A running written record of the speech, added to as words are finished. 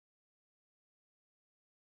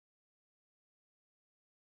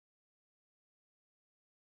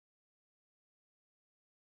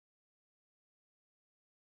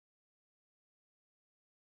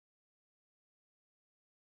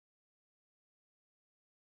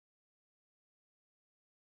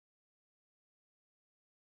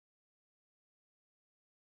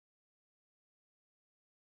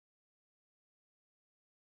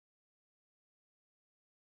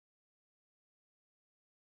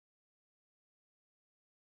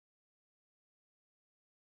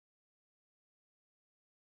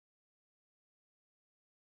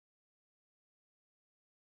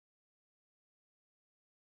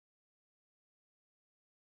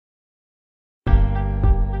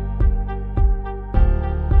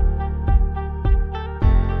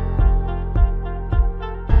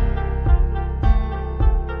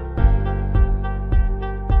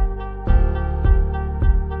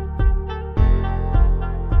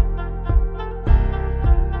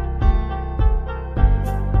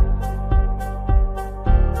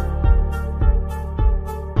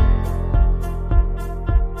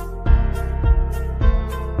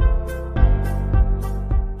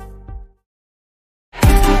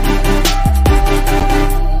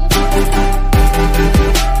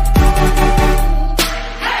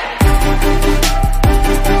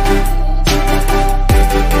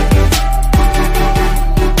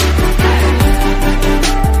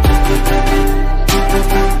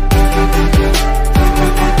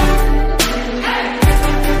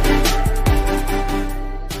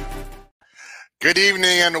Good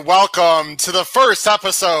evening and welcome to the first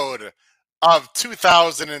episode of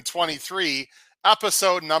 2023,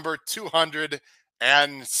 episode number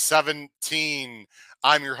 217.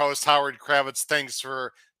 I'm your host, Howard Kravitz. Thanks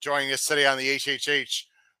for joining us today on the HHH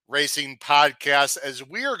Racing Podcast as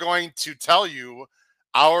we are going to tell you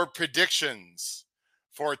our predictions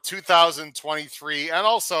for 2023 and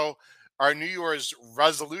also our New Year's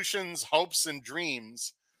resolutions, hopes, and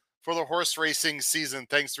dreams for the horse racing season.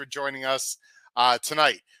 Thanks for joining us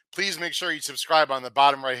tonight. Please make sure you subscribe on the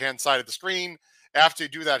bottom right-hand side of the screen. After you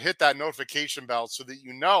do that, hit that notification bell so that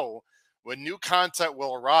you know when new content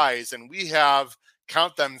will arise. And we have,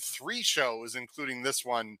 count them, 3 shows, including this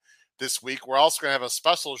one this week. We're also going to have a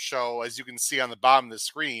special show, as you can see on the bottom of the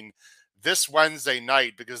screen, this Wednesday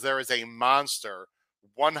night, because there is a monster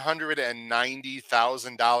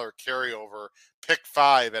 $190,000 carryover pick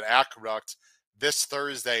 5 at Aqueduct this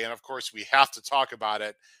Thursday. And of course, we have to talk about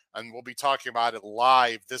it. And we'll be talking about it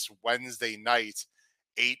live this Wednesday night,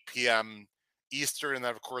 8 p.m. Eastern. And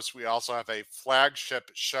then, of course, we also have a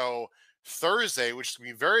flagship show Thursday, which is going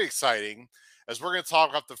to be very exciting, as we're going to talk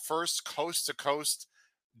about the first coast-to-coast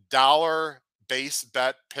dollar base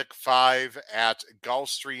bet pick 5 at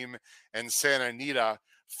Gulfstream and Santa Anita,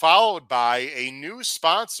 followed by a new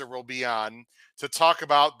sponsor we'll be on to talk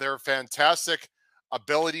about their fantastic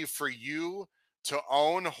ability for you to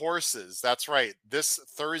own horses. That's right. This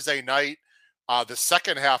Thursday night, the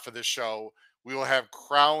second half of the show, we will have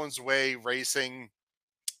Crown's Way Racing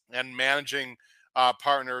and managing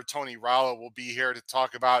partner Tony Rallo will be here to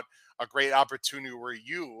talk about a great opportunity where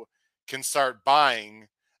you can start buying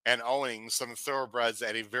and owning some thoroughbreds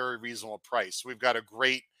at a very reasonable price. We've got a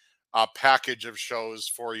great package of shows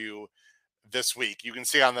for you this week. You can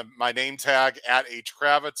see on my name tag at H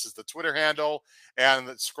Kravitz is the Twitter handle, and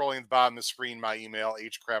scrolling at the bottom of the screen, my email,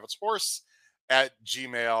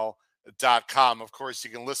 hkravitzhorse@gmail.com. Of course, you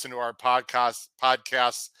can listen to our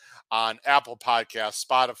podcasts on Apple Podcasts,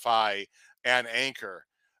 Spotify, and Anchor.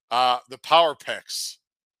 The Power Picks.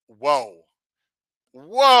 Whoa,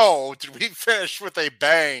 did we finish with a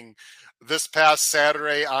bang this past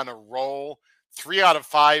Saturday on a roll? 3 out of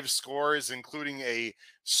 5 scores, including a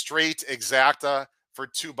straight exacta for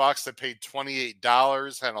 $2 that paid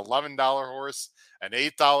 $28, an $11 horse, an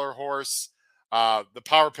 $8 horse. The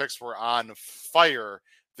Power Picks were on fire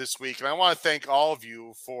this week. And I want to thank all of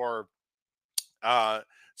you for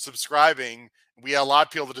subscribing. We had a lot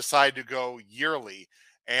of people that decided to go yearly.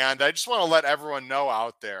 And I just want to let everyone know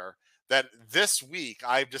out there that this week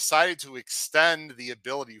I've decided to extend the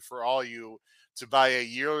ability for all you to buy a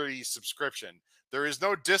yearly subscription. There is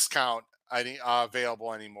no discount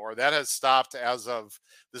available anymore. That has stopped as of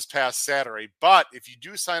this past Saturday. But if you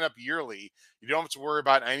do sign up yearly, you don't have to worry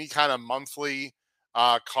about any kind of monthly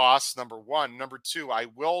costs, number one. Number two, I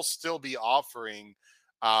will still be offering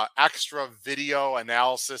extra video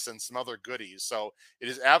analysis and some other goodies. So it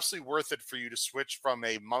is absolutely worth it for you to switch from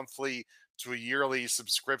a monthly to a yearly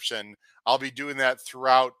subscription. I'll be doing that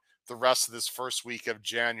throughout the rest of this first week of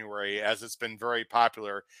January, as it's been very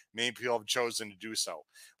popular. Many people have chosen to do so.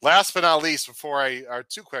 Last but not least, before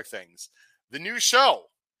two quick things. The new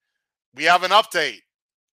show. We have an update.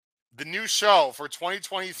 The new show for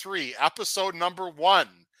 2023, episode number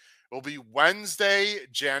 1, will be Wednesday,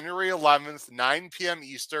 January 11th, 9 p.m.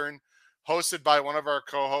 Eastern, hosted by one of our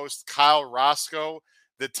co-hosts, Kyle Roscoe.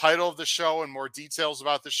 The title of the show and more details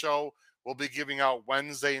about the show we'll be giving out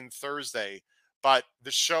Wednesday and Thursday. But the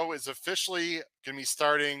show is officially going to be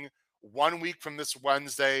starting 1 week from this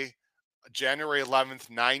Wednesday, January 11th,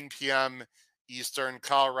 9 p.m. Eastern.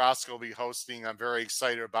 Kyle Roscoe will be hosting. I'm very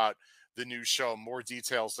excited about the new show. More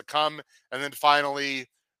details to come. And then finally,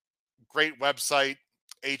 great website,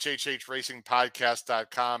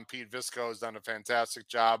 hhhracingpodcast.com. Pete Visco has done a fantastic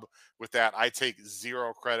job with that. I take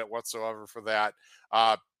zero credit whatsoever for that.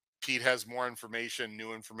 Pete has more information,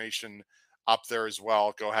 new information up there as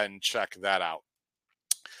well. Go ahead and check that out.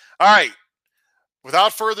 All right,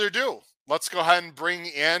 without further ado, let's go ahead and bring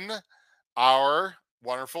in our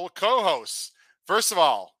wonderful co-hosts. First of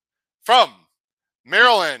all, from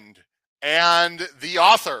Maryland and the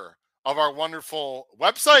author of our wonderful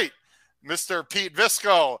website, Mr. Pete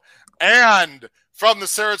Visco, and from the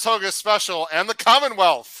Saratoga Special and the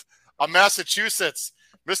Commonwealth of Massachusetts,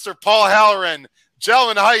 Mr. Paul Halloran.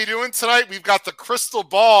 Gentlemen, how you doing tonight? We've got the crystal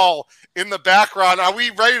ball in the background. Are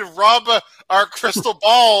we ready to rub our crystal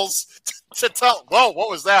balls to tell? Whoa,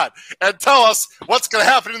 what was that? And tell us what's going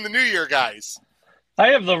to happen in the new year, guys. I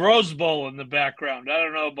have the Rose Bowl in the background. I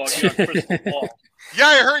don't know about your crystal ball. Yeah,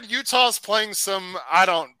 I heard Utah's playing some.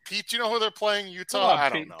 Pete, do you know who they're playing? Utah? I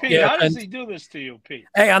don't know. Pete, how does he do this to you, Pete?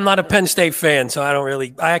 Hey, I'm not a Penn State fan, so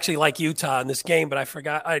I actually like Utah in this game, but I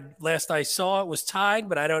forgot. Last I saw it was tied,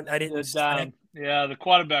 but I didn't. Yeah, the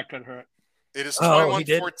quarterback got hurt. It is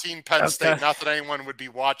 21-14 Penn State. Not that anyone would be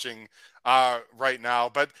watching right now,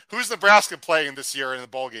 but who's Nebraska playing this year in the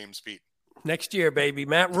bowl games, Pete? Next year, baby.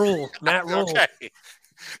 Matt Rule. Okay.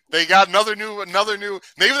 They got another new.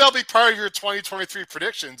 Maybe they'll be part of your 2023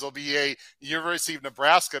 predictions. They'll be a University of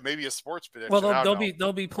Nebraska, maybe a sports prediction. Well,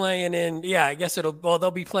 they'll be playing in. Yeah, I guess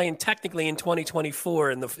they'll be playing technically in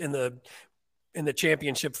 2024 in the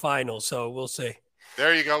championship final. So we'll see.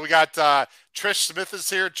 There you go. We got Trish Smith is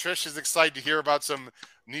here. Trish is excited to hear about some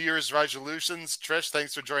New Year's resolutions. Trish,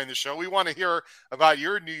 thanks for joining the show. We want to hear about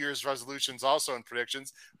your New Year's resolutions also and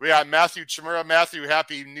predictions. We got Matthew Chimura. Matthew,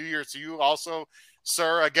 happy New Year to you also,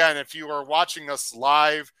 sir. Again, if you are watching us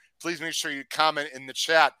live, please make sure you comment in the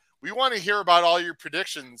chat. We want to hear about all your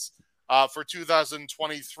predictions for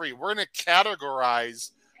 2023. We're going to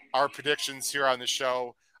categorize our predictions here on the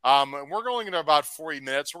show. We're going into about 40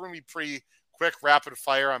 minutes. We're going to be pretty quick, rapid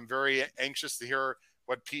fire. I'm very anxious to hear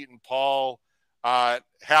what Pete and Paul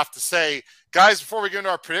have to say. Guys, before we get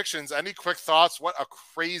into our predictions, any quick thoughts?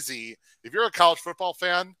 If you're a college football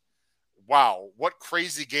fan, wow, what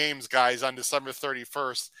crazy games, guys, on December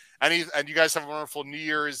 31st. And you guys have a wonderful New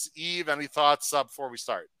Year's Eve. Any thoughts before we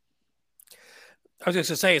start? I was just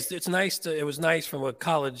going to say, it's nice. It was nice from a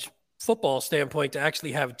college football standpoint to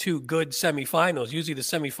actually have two good semifinals. Usually the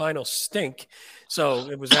semifinals stink. So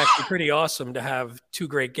it was actually pretty awesome to have two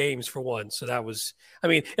great games for one. So that was,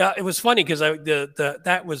 it was funny because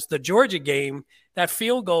that was the Georgia game. That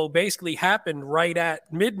field goal basically happened right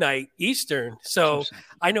at midnight Eastern. So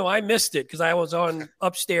I know I missed it because I was on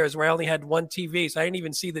upstairs where I only had one TV. So I didn't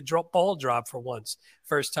even see the ball drop for once.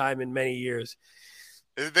 First time in many years.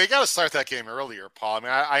 They got to start that game earlier, Paul.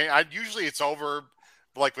 I usually it's over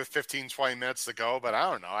like with 15, 20 minutes to go, but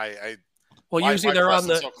I don't know. Usually they're on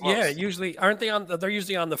usually aren't they they're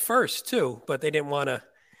usually on the first too, but they didn't want to.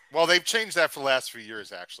 Well, they've changed that for the last few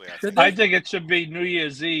years, actually. I think it should be New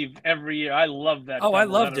Year's Eve every year. I love that. Oh, I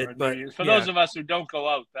loved it. But for those of us who don't go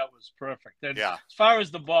out, that was perfect. And as far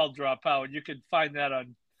as the ball drop, Howard, you can find that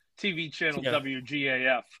on TV channel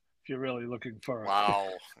WGAF if you're really looking for it. Wow.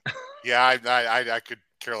 Yeah, I could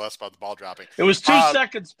care less about the ball dropping. It was 2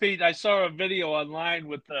 seconds, Pete. I saw a video online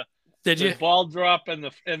with the ball drop and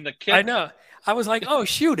the kick. I know. I was like, oh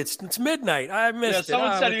shoot, it's midnight. I missed it.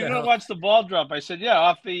 Someone said you're gonna watch the ball drop. I said, yeah,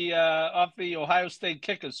 off the Ohio State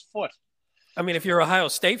kicker's foot. I mean, if you're an Ohio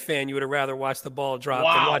State fan, you would have rather watched the ball drop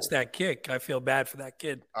than watch that kick. I feel bad for that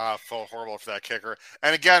kid. Felt horrible for that kicker.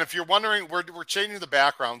 And again, if you're wondering, we're changing the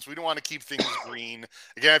backgrounds. We don't want to keep things green.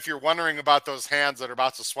 Again, if you're wondering about those hands that are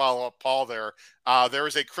about to swallow up Paul there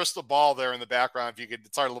is a crystal ball there in the background.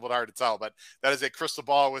 It's a little bit hard to tell, but that is a crystal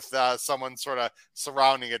ball with someone sort of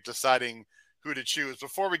surrounding it, deciding who to choose.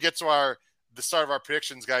 Before we get to the start of our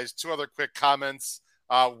predictions, guys, 2 other quick comments.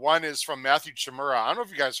 One is from Matthew Chimura. I don't know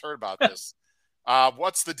if you guys heard about this.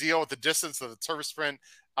 What's the deal with the distance of the turf sprint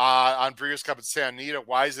on Breeders' Cup at Santa Anita?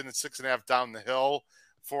 Why isn't it 6.5 down the hill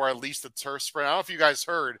for at least the turf sprint? I don't know if you guys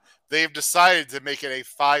heard. They've decided to make it a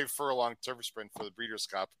 5 furlong turf sprint for the Breeders'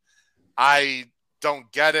 Cup. I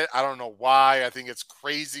don't get it. I don't know why. I think it's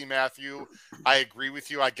crazy, Matthew. I agree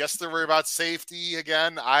with you. I guess they're worried about safety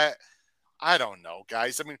again. I don't know,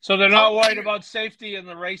 guys. So they're not worried about safety in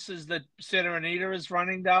the races that Santa Anita is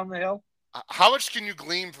running down the hill? How much can you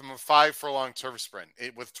glean from a 5 furlong turf sprint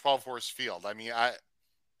with 12-horse field?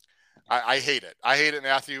 I hate it. I hate it,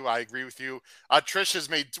 Matthew. I agree with you. Trish has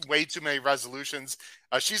made way too many resolutions.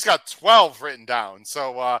 She's got 12 written down.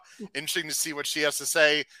 So interesting to see what she has to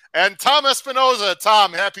say. And Tom Espinoza.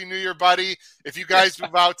 Tom, Happy New Year, buddy. If you guys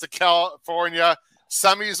move out to California,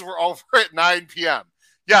 semis were over at 9 p.m.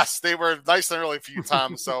 Yes, they were nice and early for you,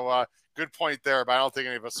 Tom. So good point there. But I don't think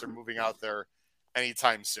any of us are moving out there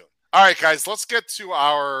anytime soon. All right, guys, let's get to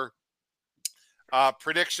our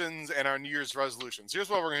predictions and our New Year's resolutions. Here's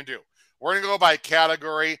what we're going to do. We're going to go by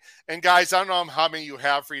category. And, guys, I don't know how many you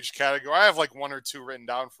have for each category. I have like 1 or 2 written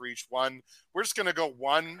down for each one. We're just going to go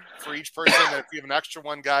 1 for each person. And if you have an extra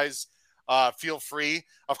one, guys, feel free.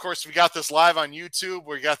 Of course, we got this live on YouTube.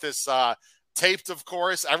 We got this taped, of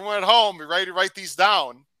course. Everyone at home, be ready to write these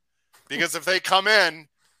down. Because if they come in,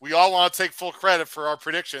 we all want to take full credit for our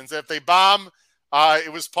predictions. If they bomb,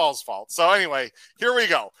 it was Paul's fault. So anyway, here we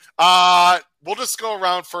go. We'll just go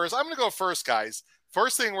around first. I'm going to go first, guys.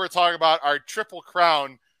 First thing we're talking about are Triple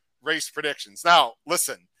Crown race predictions. Now,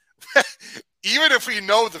 listen, even if we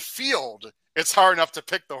know the field, it's hard enough to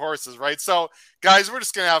pick the horses, right? So, guys, we're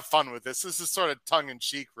just going to have fun with this. This is sort of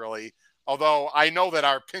tongue-in-cheek, really, although I know that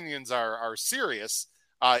our opinions are serious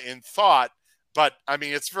in thought, but, I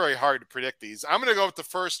mean, it's very hard to predict these. I'm going to go with the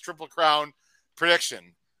first Triple Crown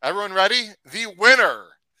prediction. Everyone ready? The winner.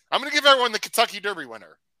 I'm going to give everyone the Kentucky Derby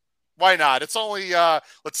winner. Why not? It's only,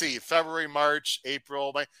 let's see, February, March,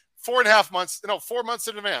 April, 4.5 months, 4 months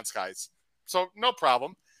in advance, guys. So no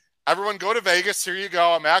problem. Everyone go to Vegas. Here you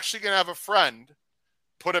go. I'm actually going to have a friend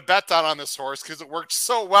put a bet down on this horse because it worked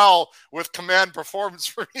so well with Command Performance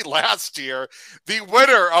for me last year. The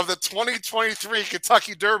winner of the 2023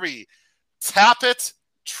 Kentucky Derby, Tapit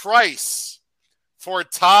Trice for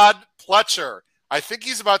Todd Pletcher. I think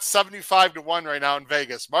he's about 75-1 right now in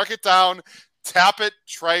Vegas. Mark it down. Tapit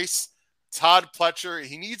Trice, Todd Pletcher.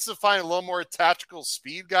 He needs to find a little more tactical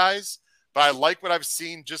speed, guys. But I like what I've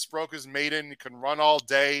seen. Just broke his maiden. He can run all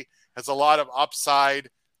day. Has a lot of upside.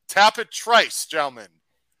 Tapit Trice, gentlemen,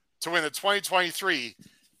 to win the 2023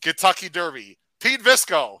 Kentucky Derby. Pete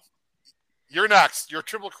Visco, you're next. Your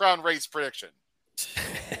Triple Crown race prediction.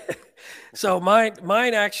 So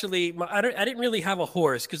mine actually, I didn't really have a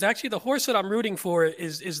horse because actually the horse that I'm rooting for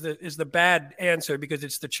is the bad answer because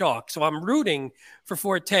it's the chalk. So I'm rooting for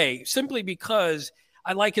Forte simply because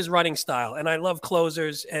I like his running style and I love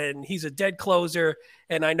closers and he's a dead closer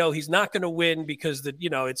and I know he's not going to win because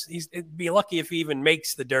it'd be lucky if he even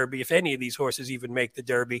makes the Derby, if any of these horses even make the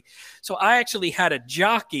Derby. So I actually had a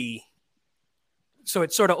jockey. So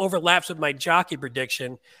it sort of overlaps with my jockey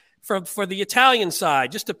prediction. For the Italian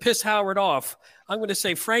side, just to piss Howard off, I'm going to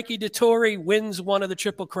say Frankie Dettori wins one of the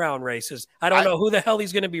Triple Crown races. I don't know who the hell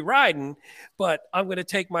he's going to be riding, but I'm going to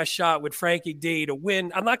take my shot with Frankie D to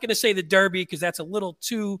win. I'm not going to say the Derby because that's a little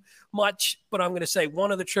too much, but I'm going to say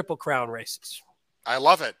one of the Triple Crown races. I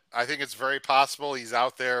love it. I think it's very possible he's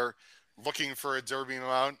out there looking for a Derby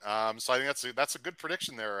amount. So I think that's a good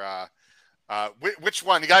prediction there. Which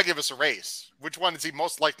one? You got to give us a race. Which one is he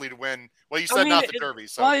most likely to win? Well, you said not the Derby.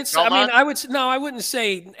 So I wouldn't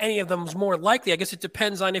say any of them is more likely. I guess it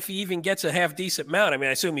depends on if he even gets a half decent mount. I mean,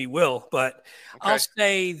 I assume he will, but okay. I'll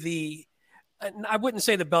say I wouldn't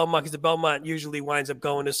say the Belmont because the Belmont usually winds up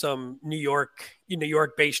going to some New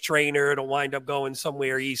York-based trainer. It'll wind up going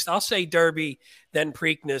somewhere east. I'll say Derby, then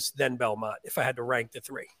Preakness, then Belmont if I had to rank the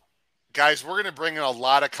three. Guys, we're going to bring in a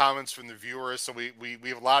lot of comments from the viewers, so we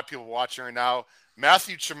have a lot of people watching right now.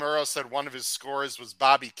 Matthew Chamorro said one of his scores was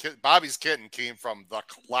Bobby's Kitten came from the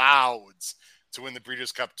clouds to win the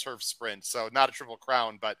Breeders' Cup Turf Sprint. So not a Triple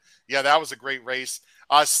Crown, but yeah, that was a great race.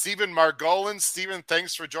 Stephen Margolin. Stephen,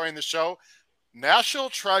 thanks for joining the show. National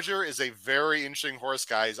Treasure is a very interesting horse,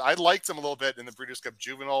 guys. I liked him a little bit in the Breeders' Cup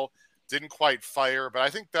Juvenile. Didn't quite fire, but I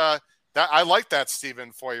think that I like that,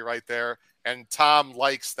 Stephen, for you right there. And Tom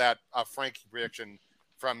likes that Frankie prediction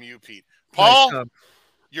from you, Pete. Paul, nice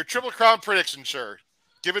your Triple Crown prediction, sure.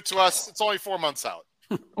 Give it to us. It's only 4 months out.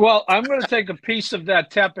 Well, I'm going to take a piece of that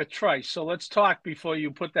Tapit Trice. So let's talk before you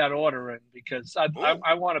put that order in because I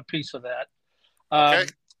want a piece of that. Okay.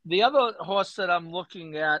 The other horse that I'm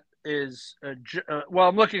looking at is,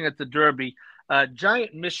 I'm looking at the Derby.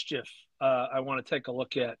 Giant Mischief, I want to take a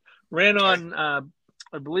look at. Ran on...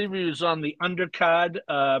 I believe he was on the undercard.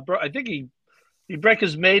 I think he broke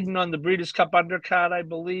his maiden on the Breeders' Cup undercard, I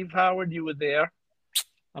believe, Howard. You were there.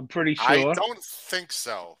 I'm pretty sure. I don't think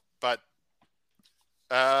so, but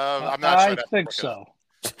I'm not sure. I think so.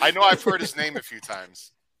 I know I've heard his name a few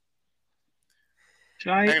times.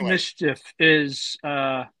 Giant Mischief is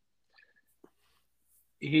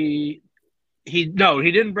he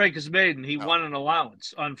didn't break his maiden. He won an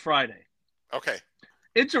allowance on Friday. Okay.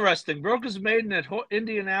 Interesting. Broke his maiden at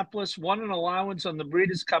Indianapolis, won an allowance on the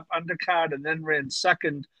Breeders' Cup undercard, and then ran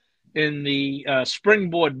second in the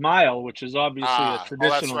Springboard Mile, which is obviously a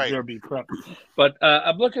traditional Derby prep. But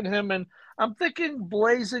I'm looking at him, and I'm thinking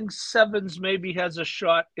Blazing Sevens maybe has a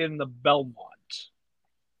shot in the Belmont.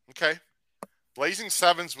 Okay. Blazing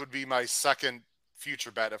Sevens would be my second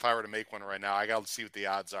future bet if I were to make one right now. I got to see what the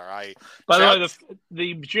odds are. By the way,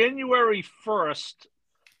 the January 1st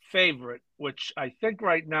favorite, which I think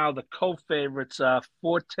right now the co-favorites are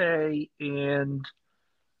Forte and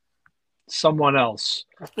someone else,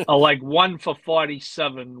 are like 1 for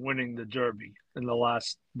 47 winning the Derby in the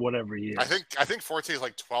last whatever year. I think Forte is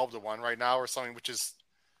like 12-1 right now or something, which is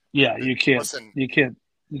you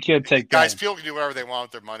can't take guys. People can do whatever they want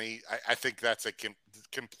with their money. I think that's a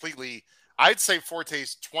completely I'd say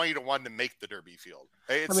Forte's 20-1 to make the Derby field.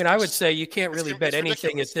 I would say you can't really bet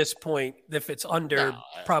anything ridiculous at this point if it's under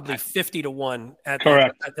probably 50-1.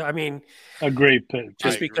 Correct. Agree.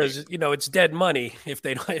 Just because it's dead money if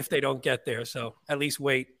they don't get there. So at least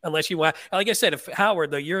wait, unless you want. Like I said, if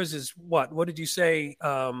Howard, yours is what? What did you say?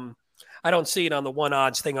 I don't see it on the one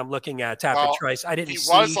odds thing I'm looking at. Trice. I didn't. He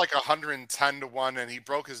was like 110-1, and he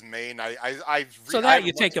broke his main.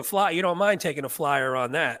 You take a fly. You don't mind taking a flyer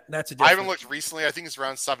on that. That's a difference. I haven't looked recently. I think it's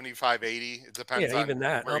around 75-80. It depends. Yeah, even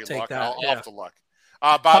that. I'll take that. I'll have to look.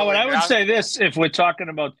 Howard, I would say this: if we're talking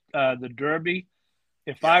about the Derby,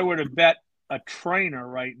 if I were to bet a trainer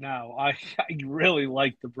right now, I really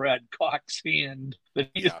like the Brad Cox hand that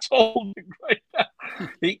he is holding right now.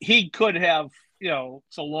 He could have.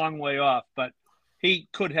 It's a long way off, but he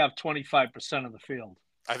could have 25% of the field.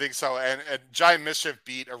 I think so. And Giant Mischief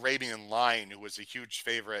beat Arabian Lion, who was a huge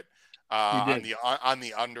favorite on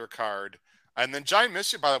the undercard. And then Giant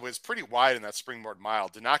Mischief, by the way, was pretty wide in that Springboard Mile.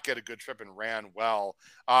 Did not get a good trip and ran well.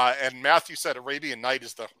 And Matthew said Arabian Night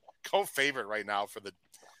is the co-favorite right now for the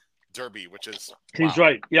Derby, which is he's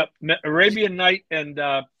right. Yep, Arabian Night and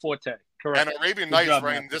Forte. Correct. And Arabian Night is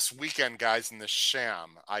running this weekend, guys, in the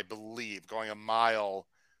Sham, I believe, going a mile,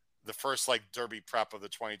 the first Derby prep of the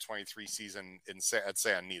 2023 season at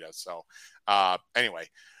Santa Anita. So, anyway,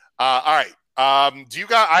 all right.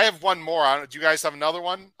 I have one more. Do you guys have another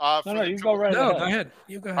one? No, you go right ahead. Go ahead.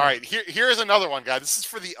 You go ahead. All right. Here's another one, guys. This is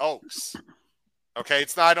for the Oaks. Okay,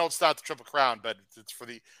 I know it's not the Triple Crown, but it's for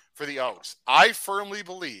the Oaks. I firmly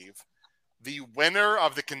believe the winner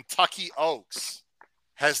of the Kentucky Oaks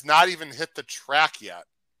has not even hit the track yet.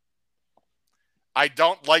 I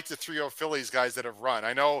don't like the 3-0 fillies guys that have run.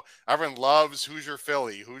 I know everyone loves Hoosier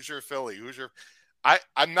Philly.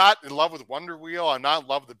 I'm not in love with Wonder Wheel. I'm not in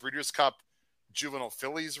love with the Breeders' Cup Juvenile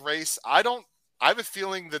Fillies race. I have a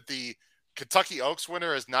feeling that the Kentucky Oaks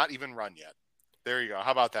winner has not even run yet. There you go.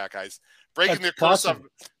 How about that, guys? Breaking the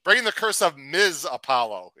curse of Ms.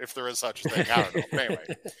 Apollo, if there is such a thing. I don't know.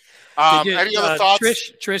 Anyway, any other thoughts?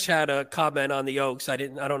 Trish had a comment on the Oaks. I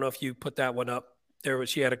don't know if you put that one up.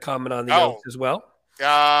 She had a comment on the Oaks as well.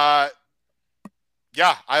 Yeah,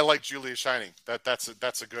 I like Julia Shining. That's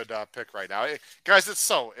a good pick right now, guys. It's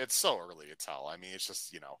so early to tell. I mean, it's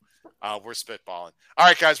just we're spitballing. All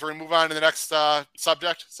right, guys, we're gonna move on to the next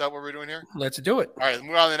subject. Is that what we're doing here? Let's do it. All right, let's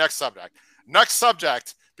move on to the next subject. Next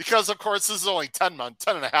subject, because of course this is only 10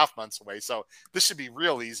 and a half months away, so this should be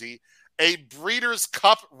real easy. A Breeders'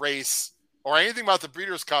 Cup race or anything about the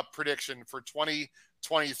Breeders' Cup prediction for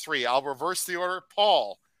 2023. I'll reverse the order.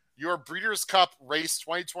 Paul, your Breeders' Cup race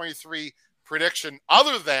 2023 prediction,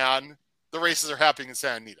 other than the races are happening in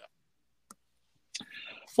Santa Anita.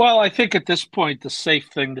 Well, I think at this point the safe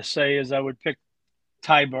thing to say is I would pick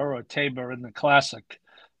Tabor in the Classic.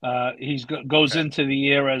 He goes into the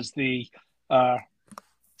year as the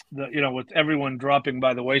with everyone dropping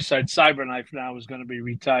by the wayside. Cyberknife now is going to be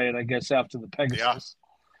retired, I guess, after the Pegasus.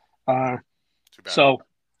 Yeah. So,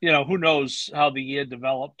 who knows how the year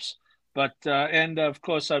develops. But, and of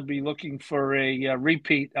course, I'd be looking for a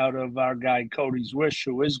repeat out of our guy, Cody's Wish,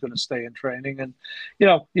 who is going to stay in training. And,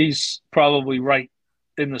 he's probably right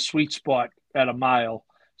in the sweet spot at a mile.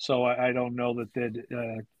 So I don't know that they'd,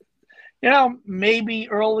 maybe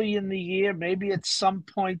early in the year, maybe at some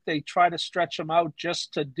point they try to stretch him out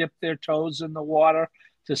just to dip their toes in the water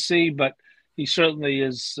to see. But he certainly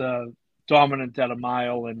is dominant at a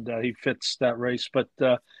mile, and he fits that race. But,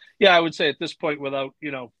 I would say at this point, without,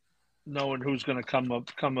 knowing who's going to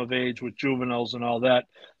come of age with juveniles and all that,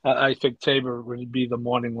 I think Tabor would be the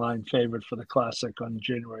morning line favorite for the Classic on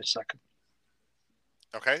January 2nd.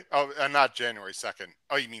 Okay. Oh, and not January 2nd.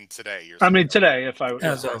 Oh, you mean today? Today, if I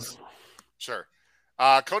was. Sure.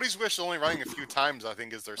 Cody's Wish is only running a few times, I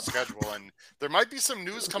think, is their schedule. And there might be some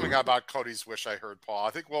news coming out about Cody's Wish, I heard, Paul. I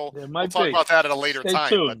think we'll talk about that at a later time.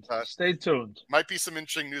 Tuned. But, stay tuned. Might be some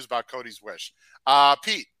interesting news about Cody's Wish.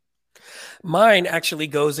 Pete. Mine actually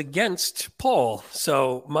goes against Paul.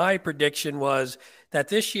 So my prediction was that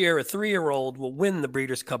this year a 3-year-old will win the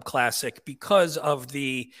Breeders' Cup Classic because of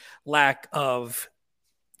the lack of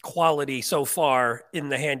quality so far in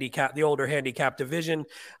the older handicap division.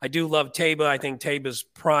 I do love Tabor. I think Tabor's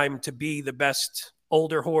primed to be the best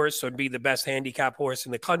older horse or be the best handicap horse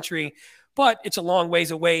in the country. But it's a long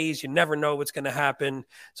ways away. You never know what's going to happen.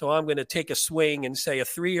 So I'm going to take a swing and say a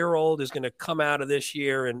 3-year-old is going to come out of this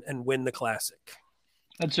year and win the Classic.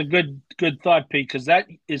 That's a good thought, Pete, because that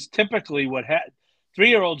is typically what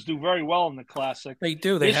 3-year-olds do very well in the Classic. They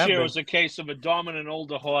do. This year was a case of a dominant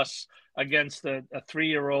older horse against a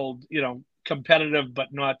 3-year-old, competitive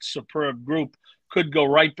but not superb group. Could go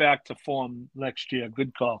right back to form next year.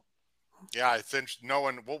 Good call. Yeah, I think no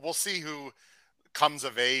one. We'll see who comes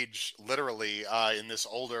of age literally in this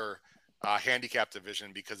older handicap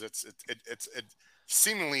division because it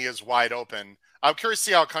seemingly is wide open. I'm curious to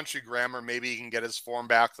see how Country Grammar maybe he can get his form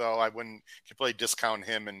back though. I wouldn't completely discount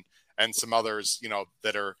him and some others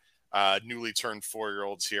that are newly turned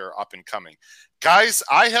 4-year-olds here up and coming. Guys,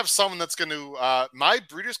 I have someone that's going to my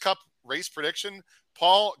Breeders' Cup race prediction.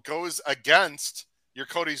 Paul goes against your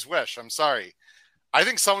Cody's Wish. I'm sorry. I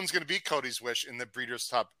think someone's going to beat Cody's Wish in the Breeders'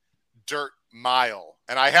 Cup Dirt Mile.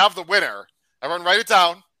 And I have the winner. Everyone write it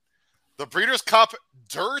down. The Breeders' Cup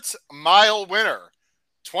Dirt Mile winner,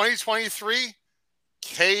 2023,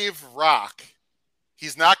 Cave Rock.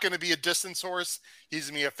 He's not going to be a distance horse. He's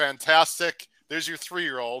going to be a fantastic, there's your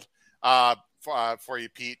 3-year-old for you,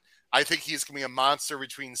 Pete. I think he's going to be a monster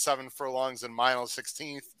between 7 furlongs and mile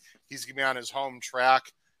 16th. He's going to be on his home track.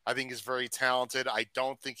 I think he's very talented. I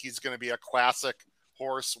don't think he's going to be a classic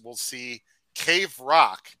horse. We'll see. Cave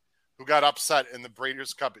Rock, who got upset in the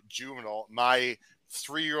Breeders' Cup Juvenile, my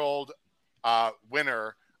 3-year-old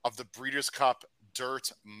winner of the Breeders' Cup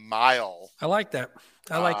Dirt Mile. I like that.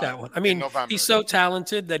 I like that one. I mean, he's so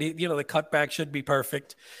talented that the cutback should be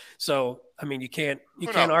perfect. So, I mean, you can't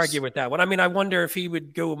argue with that one. I mean, I wonder if he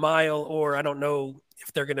would go a mile, or I don't know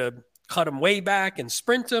if they're going to cut him way back and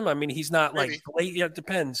sprint him. I mean, he's not like late. Yeah, it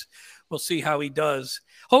depends. We'll see how he does.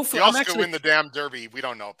 Hopefully, he also could win the damn Derby. We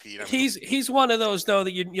don't know, Pete. He's one of those though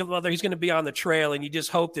that whether he's going to be on the trail, and you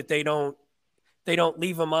just hope that they don't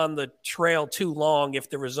leave him on the trail too long if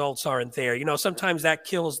the results aren't there. Sometimes that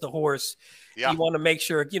kills the horse. Yeah. You want to make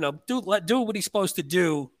sure do what he's supposed to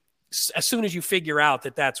do as soon as you figure out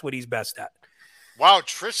that that's what he's best at. Wow,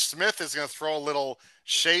 Trish Smith is going to throw a little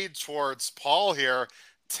shade towards Paul here.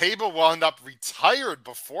 Taba wound up retired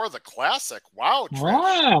before the Classic. Wow,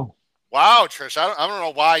 Trish. Wow, Trish. I don't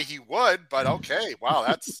know why he would, but okay. Wow,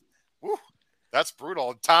 that's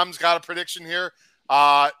brutal. Tom's got a prediction here.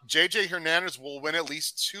 JJ Hernandez will win at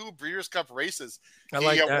least 2 Breeders' Cup races. He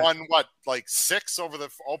won 6 over the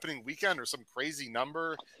opening weekend or some crazy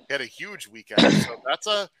number. He had a huge weekend. So that's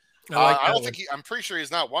I'm pretty sure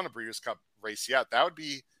he's not won a Breeders' Cup race yet. That'd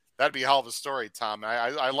be a hell of a story, Tom.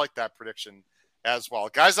 I like that prediction as well.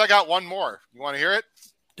 Guys, I got one more. You want to hear it?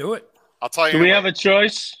 Do it. I'll tell you. Do we have a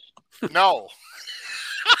choice? No.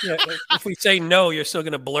 Yeah, if we say no, you're still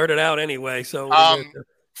going to blurt it out anyway. So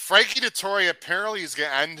Frankie Dettori apparently is going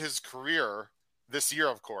to end his career this year,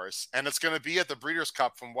 of course, and it's going to be at the Breeders'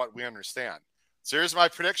 Cup from what we understand. So here's my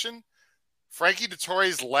prediction. Frankie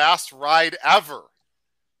Dettori's last ride ever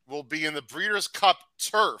will be in the Breeders' Cup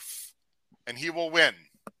Turf, and he will win.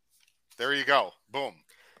 There you go. Boom.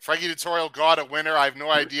 Frankie Dettori will go out a winner. I have no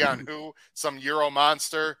idea on who. Some Euro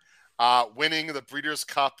monster winning the Breeders'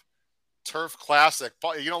 Cup Turf Classic.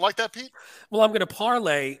 You don't like that, Pete? Well, I'm going to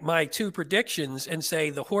parlay my 2 predictions and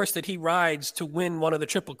say the horse that he rides to win one of the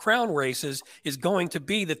Triple Crown races is going to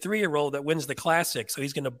be the 3-year-old that wins the Classic. So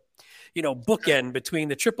he's going to, bookend between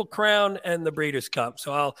the Triple Crown and the Breeders' Cup.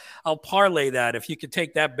 So I'll parlay that. If you could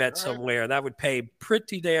take that bet somewhere, that would pay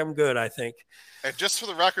pretty damn good, I think. And just for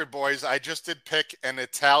the record, boys, I just did pick an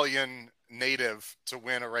Italian native to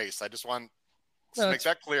win a race. I just want to make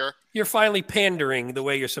that clear. You're finally pandering the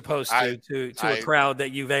way you're supposed to a crowd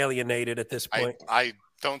that you've alienated at this point. I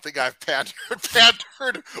don't think I've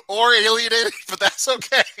pandered or alienated, but that's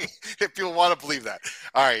okay if people want to believe that.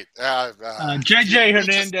 All right. JJ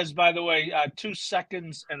Hernandez, by the way, 2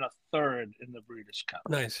 seconds and a third in the Breeders' Cup.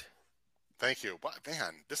 Nice. Thank you.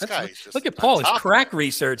 Man, guy is just... Look at Paul, his crack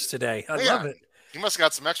research today. I love it. He must have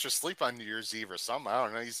got some extra sleep on New Year's Eve or something. I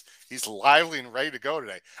don't know. He's lively and ready to go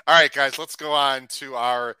today. All right, guys, let's go on to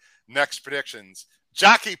our next predictions.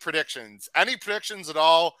 Jockey predictions. Any predictions at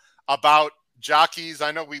all about jockeys?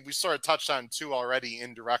 I know we sort of touched on 2 already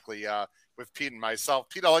indirectly with Pete and myself.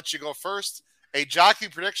 Pete, I'll let you go first. A jockey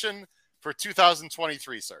prediction for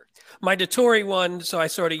 2023, sir. My Dettori one, so I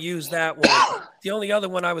sort of used that one. The only other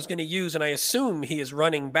one I was going to use, and I assume he is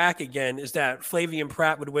running back again, is that Flavian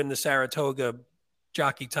Pratt would win the Saratoga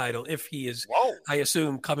jockey title if he is, I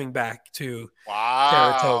assume, coming back to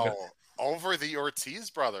Saratoga. Over the Ortiz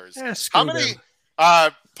brothers. Yeah, how many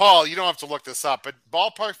Paul, you don't have to look this up, but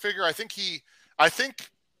ballpark figure, I think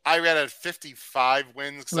I read at 55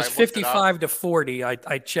 wins. It was 55 to 40. I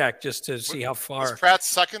checked just to see how far. Was Pratt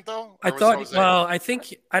second though? I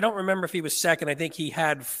don't remember if he was second. I think he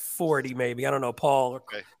had 40 maybe. I don't know, Paul.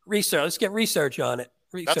 Okay. Research. Let's get research on it.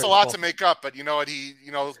 That's a lot to make up, but you know what?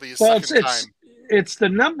 It'll be his second time. It's the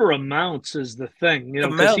number of mounts is the thing,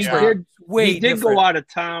 because he did go out of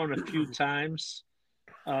town a few times.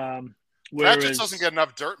 Pratt just doesn't get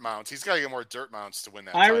enough dirt mounts. He's got to get more dirt mounts to win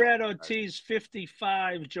that. Irad Ortiz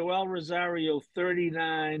 55, Joel Rosario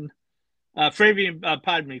 39,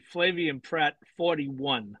 Flavian Pratt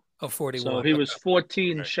 41. Oh, 41. So he was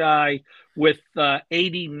 14 shy with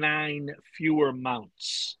 89 fewer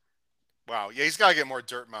mounts. Wow. Yeah, he's got to get more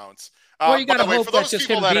dirt mounts. Well, you got to hope that just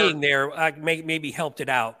him being there maybe helped it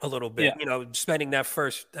out a little bit. Yeah. Spending that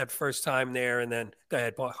first time there, and then go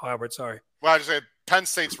ahead, Howard. Sorry. Well, I just said Penn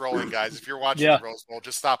State's rolling, guys. If you're watching the Rose Bowl,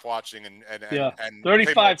 just stop watching and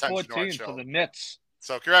 35-14 for the Nits.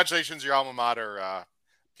 So congratulations, your alma mater,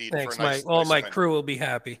 Pete. Thanks, for a nice, all my win. crew will be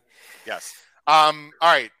happy. Yes. All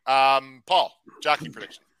right. Paul, jockey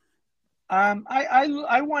prediction.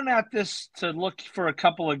 I went at this to look for a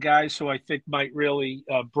couple of guys who I think might really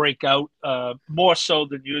break out more so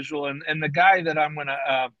than usual. And the guy that I'm going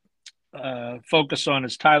to focus on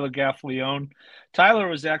is Tyler Gaffalione. Tyler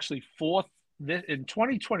was actually fourth in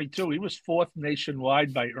 2022. He was fourth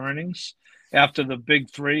nationwide by earnings after the big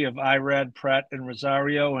three of Irad, Pratt, and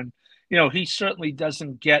Rosario. And, he certainly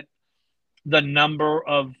doesn't get the number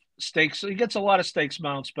of stakes. He gets a lot of stakes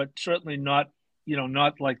mounts, but certainly not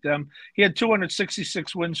like them. He had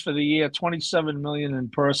 266 wins for the year, 27 million in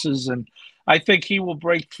purses, and I think he will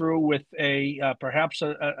break through with perhaps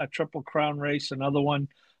a Triple Crown race, another one,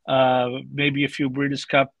 maybe a few Breeders'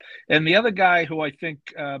 Cup. And the other guy who I think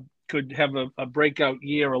could have a breakout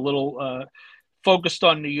year, a little focused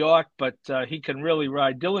on New York, but he can really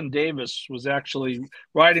ride. Dylan Davis was actually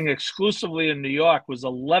riding exclusively in New York, was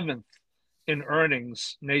 11th in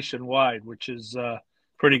earnings nationwide, which is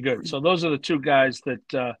pretty good. So those are the two guys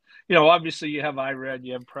that, obviously you have Irad,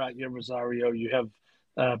 you have Pratt, you have Rosario, you have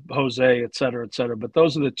Jose, et cetera, but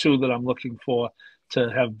those are the two that I'm looking for to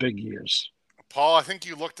have big years. Paul, I think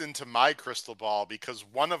you looked into my crystal ball because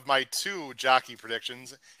one of my two jockey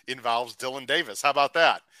predictions involves Dylan Davis. How about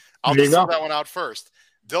that? I'll just throw that one out first.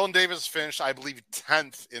 Dylan Davis finished, I believe,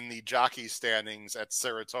 10th in the jockey standings at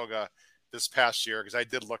Saratoga this past year, because I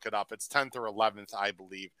did look it up. It's 10th or 11th, I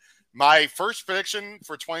believe. My first prediction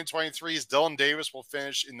for 2023 is Dylan Davis will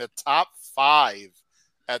finish in the top 5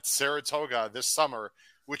 at Saratoga this summer,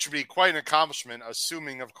 which would be quite an accomplishment,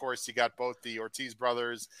 assuming, of course, you got both the Ortiz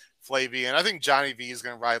brothers, Flavian. I think Johnny V is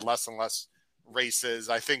going to ride less and less races.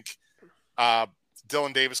 I think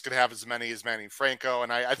Dylan Davis could have as many as Manny Franco,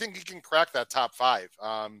 and I think he can crack that top 5.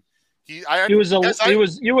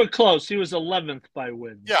 You were close. He was 11th by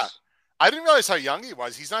wins. Yeah. I didn't realize how young he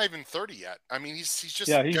was. He's not even 30 yet. I mean, he's just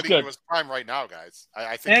getting into his prime right now, guys.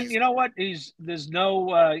 I think. And you know what? He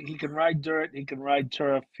can ride dirt. He can ride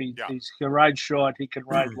turf. He can ride short. He can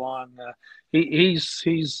ride long.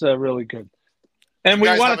 He's really good. And we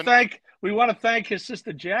want to thank his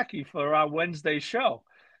sister Jackie for our Wednesday show,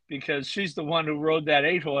 because she's the one who rode that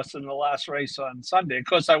 8-horse in the last race on Sunday. Of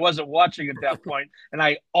course, I wasn't watching at that point, and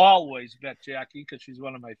I always bet Jackie because she's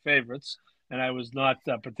one of my favorites. And I was not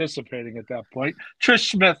participating at that point. Trish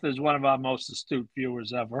Smith is one of our most astute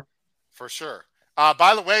viewers ever. For sure.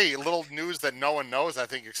 By the way, a little news that no one knows, I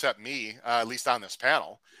think, except me, at least on this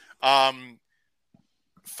panel.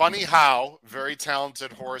 Funny How, very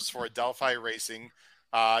talented horse for Adelphi Racing,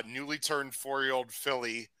 newly turned 4-year-old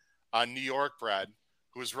filly, New York bred,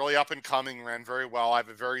 who is really up and coming, ran very well. I have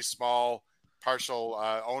a very small partial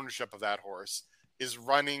ownership of that horse, is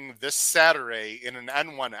running this Saturday in an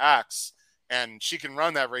N1X. And she can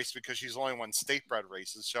run that race because she's only won state-bred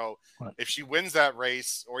races. So if she wins that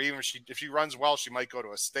race, or even if she runs well, she might go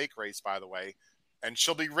to a stake race, by the way. And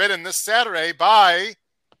she'll be ridden this Saturday by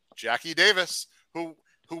Jackie Davis, who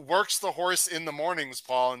works the horse in the mornings,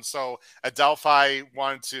 Paul. And so Adelphi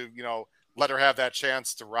wanted to, let her have that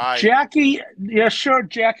chance to ride. Jackie, yeah, sure,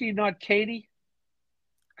 Jackie, not Katie?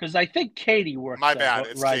 Because I think Katie works. My bad,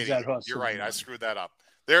 it's rides Katie. that horse. You're right, I screwed that up.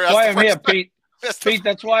 That's why I'm here, Pete. Pete,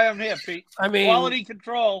 that's why I'm here, Pete. I mean, quality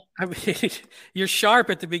control. I mean, you're sharp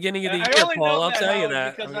at the beginning of the year, Paul. I'll tell you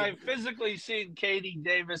that. Because I've physically seen Katie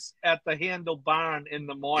Davis at the Handle Barn in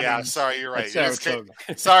the morning. Yeah, sorry, you're right.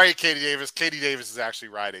 Sorry, Katie Davis. Katie Davis is actually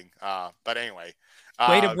riding. But anyway.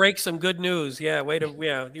 Way to break some good news. Yeah, I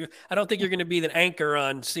don't think you're going to be the anchor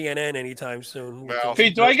on CNN anytime soon. Well,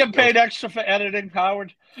 Pete, do I get paid extra for editing,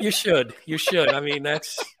 Howard? You should. I mean,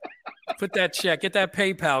 put that check, get that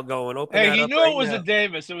PayPal going. He knew it was a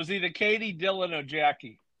Davis. It was either Katie, Dylan, or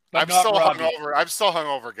Jackie. I'm still hungover. I'm still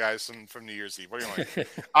hungover, guys, from New Year's Eve. What do you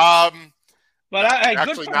want? But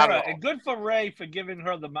good for her. And good for Ray for giving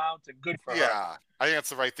her the mount, and good for her. Yeah, I think that's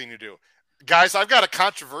the right thing to do. Guys, I've got a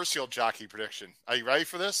controversial jockey prediction. Are you ready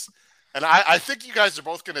for this? And I think you guys are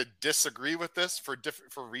both going to disagree with this for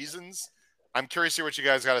reasons. I'm curious to hear what you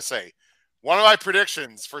guys got to say. One of my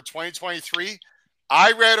predictions for 2023,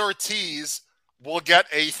 Irad Ortiz will get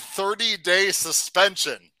a 30-day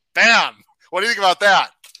suspension. Bam! What do you think about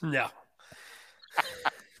that? No.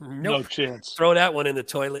 No chance. Throw that one in the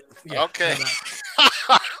toilet. Yeah, okay.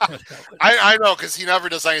 I know, because he never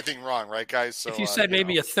does anything wrong, right, guys? So if you said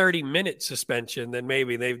maybe a 30-minute suspension, then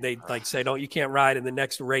maybe they like say, "No, you can't ride in the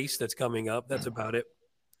next race that's coming up." That's about it.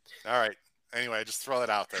 All right. Anyway, just throw that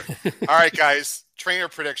out there. All right, guys. Trainer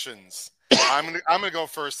predictions. I'm gonna go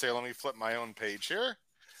first here. Let me flip my own page here.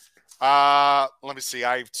 Let me see.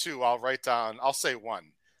 I have two. I'll write down. I'll say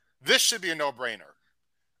one. This should be a no-brainer.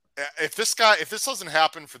 If this doesn't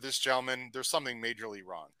happen for this gentleman, there's something majorly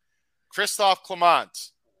wrong. Christophe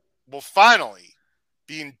Clement will finally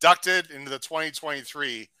be inducted into the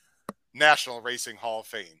 2023 National Racing Hall of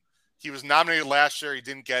Fame. He was nominated last year. He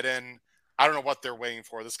didn't get in. I don't know what they're waiting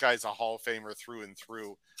for. This guy's a Hall of Famer through and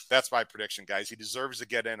through. That's my prediction, guys. He deserves to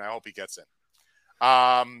get in. I hope he gets in.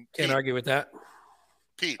 Can't argue with that.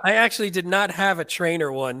 Pete. I actually did not have a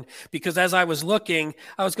trainer one because as I was looking,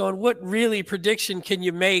 I was going, what really prediction can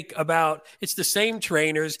you make about it's the same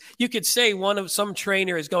trainers? You could say some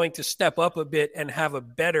trainer is going to step up a bit and have a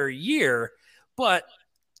better year, but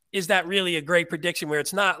is that really a great prediction where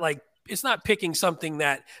it's not picking something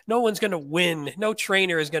that no one's going to win. No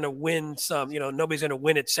trainer is going to win nobody's going to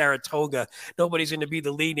win at Saratoga. Nobody's going to be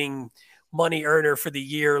the leading money earner for the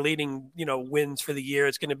year, leading, wins for the year.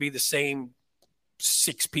 It's going to be the same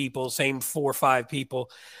 6 people, same 4 or 5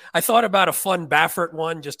 people. I thought about a fun Baffert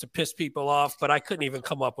one just to piss people off, but I couldn't even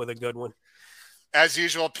come up with a good one. As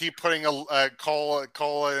usual, Pete putting a cola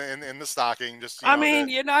in the stocking. Just me.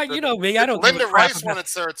 I don't. Linda Rice won at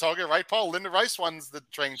Saratoga, right, Paul? Linda Rice won the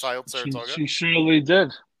training title at Saratoga. She surely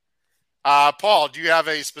did. Paul, do you have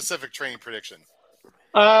a specific training prediction?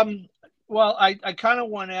 Well, I kind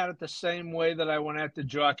of went at it the same way that I went at the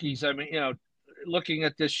jockeys. I mean, looking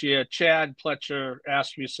at this year, Chad, Pletcher,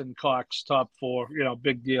 Asmussen, Cox, top 4,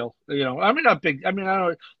 big deal. Not big. I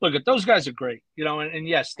don't look at those guys are great, and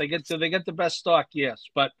yes, they get the best stock, yes,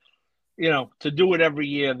 but to do it every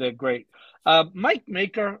year, they're great. Mike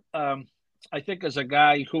Maker, I think, is a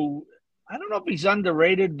guy who I don't know if he's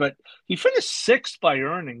underrated, but he finished 6th by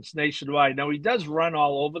earnings nationwide. Now he does run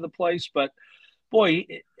all over the place, but boy,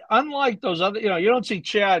 unlike those other, you don't see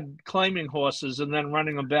Chad claiming horses and then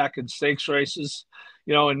running them back in stakes races,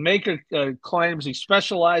 and Maker claims he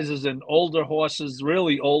specializes in older horses,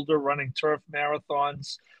 really older, running turf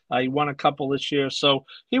marathons. He won a couple this year. So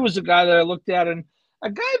he was a guy that I looked at, and a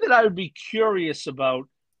guy that I would be curious about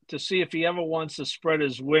to see if he ever wants to spread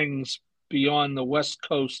his wings beyond the West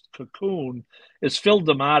Coast cocoon is Phil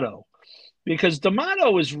D'Amato, because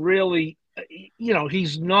D'Amato is really,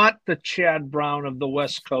 he's not the Chad Brown of the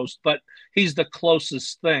West Coast, but he's the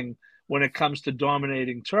closest thing when it comes to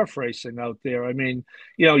dominating turf racing out there. I mean,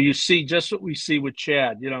 you see just what we see with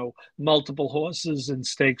Chad, multiple horses in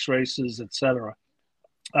stakes races, etc.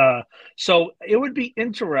 So it would be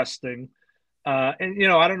interesting. And,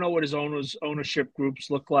 I don't know what his ownership groups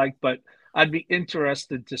look like, but I'd be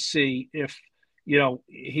interested to see if,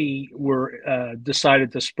 he were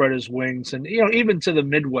decided to spread his wings and, even to the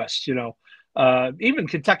Midwest, even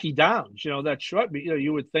Kentucky Downs, that short,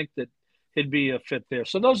 you would think that he'd be a fit there.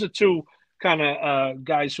 So those are 2 kind of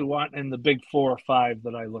guys who aren't in the big 4 or 5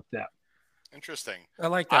 that I looked at. Interesting. I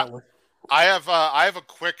like that one. I have a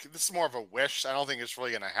quick, this is more of a wish. I don't think it's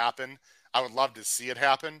really going to happen. I would love to see it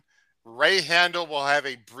happen. Ray Handel will have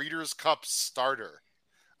a Breeders' Cup starter.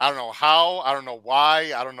 I don't know how. I don't know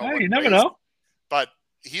why. I don't know. You never know. But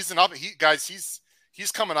he's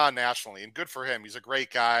coming on nationally, and good for him. He's a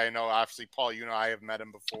great guy. I know, obviously, Paul, I have met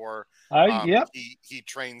him before. Yep. He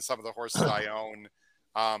trains some of the horses I own.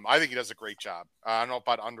 I think he does a great job. I don't know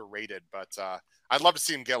about underrated, but I'd love to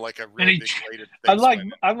see him get like a really big rated.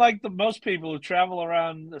 Unlike the most people who travel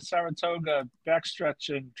around the Saratoga backstretch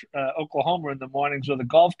in Oklahoma in the mornings with a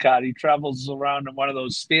golf cart, he travels around in one of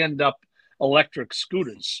those stand-up electric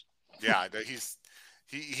scooters. Yeah,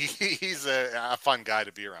 he's a fun guy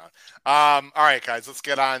to be around. All right, guys, let's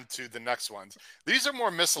get on to the next ones. These are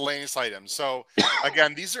more miscellaneous items. So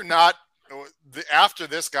again, these are not after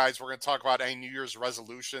this, guys, we're going to talk about any New Year's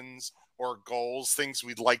resolutions or goals, things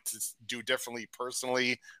we'd like to do differently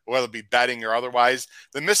personally, whether it be betting or otherwise.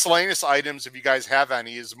 The miscellaneous items, if you guys have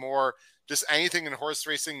any, is more just anything in horse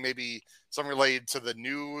racing, maybe some related to the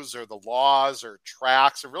news or the laws or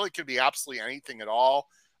tracks. It really could be absolutely anything at all.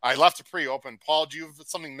 I left it pretty open. Paul, do you have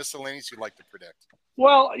something miscellaneous you'd like to predict?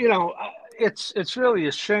 Well, it's really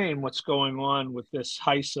a shame what's going on with this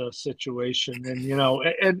HISA situation.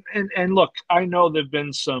 And look, I know there've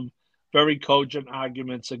been some very cogent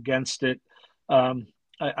arguments against it.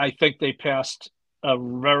 I think they passed a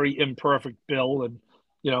very imperfect bill. And,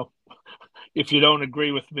 you know, if you don't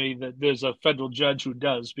agree with me, that there's a federal judge who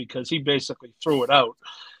does, because he basically threw it out.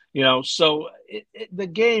 So the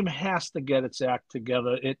game has to get its act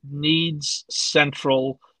together. It needs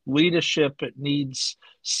central leadership. It needs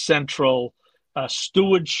central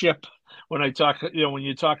stewardship. When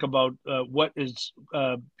you talk about what is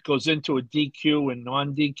goes into a DQ and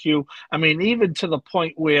non-DQ, I mean, even to the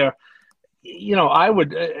point where, I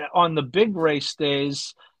would on the big race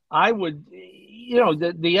days, I would,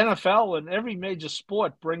 the NFL and every major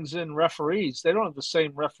sport brings in referees. They don't have the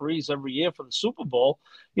same referees every year for the Super Bowl.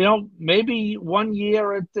 Maybe one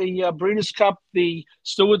year at the Breeders' Cup, the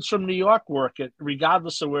stewards from New York work it,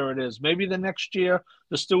 regardless of where it is. Maybe the next year,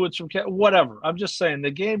 the stewards from whatever. I'm just saying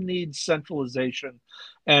the game needs centralization.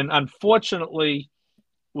 And unfortunately,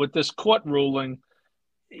 with this court ruling,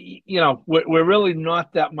 we're really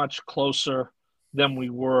not that much closer than we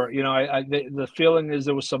were. The feeling is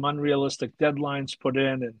there was some unrealistic deadlines put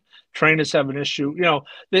in, and trainers have an issue.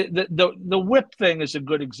 The whip thing is a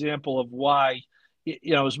good example of why.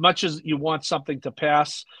 As much as you want something to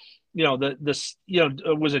pass,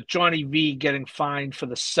 was it Johnny V getting fined for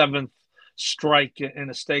the 7th strike in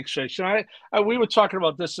a stakes race? We were talking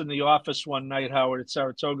about this in the office one night, Howard, at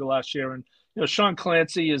Saratoga last year, and Sean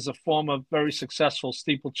Clancy is a former very successful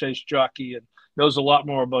steeplechase jockey and knows a lot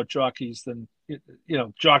more about jockeys than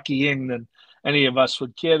jockeying than any of us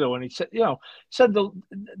would care to. And he said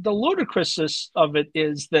the ludicrousness of it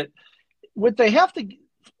is that what they have to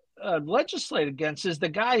legislate against is the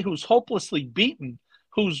guy who's hopelessly beaten,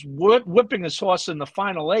 who's whipping his horse in the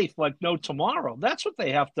final eighth like no tomorrow. That's what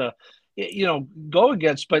they have to go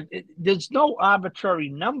against. But there's no arbitrary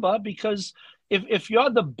number, because if you're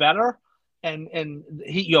the better, and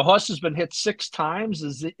your horse has been hit 6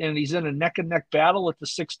 times, and he's in a neck and neck battle at the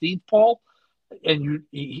 16th pole, and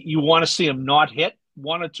you want to see him not hit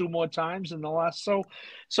 1 or 2 more times in the last. So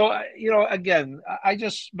again,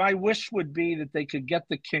 my wish would be that they could get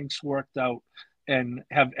the kinks worked out and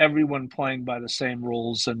have everyone playing by the same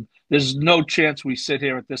rules. And there's no chance we sit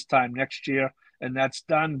here at this time next year and that's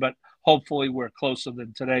done. But hopefully we're closer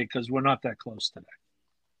than today, because we're not that close today.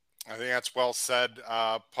 I think that's well said,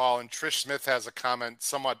 Paul. And Trish Smith has a comment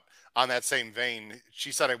somewhat on that same vein.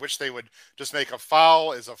 She said, I wish they would just make a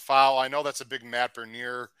foul is a foul. I know that's a big Matt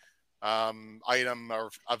Bernier item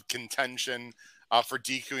of contention for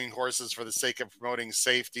DQing horses for the sake of promoting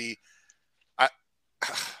safety.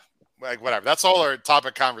 Whatever. That's all our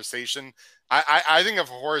topic conversation. I think if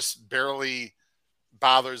a horse barely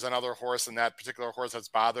bothers another horse, and that particular horse that's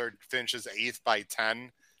bothered finishes 8th by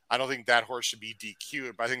 10, I don't think that horse should be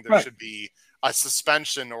DQ'd, but I think there should be a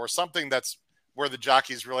suspension or something that's where the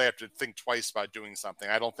jockeys really have to think twice about doing something.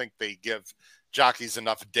 I don't think they give jockeys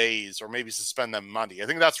enough days, or maybe suspend them money. I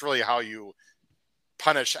think that's really how you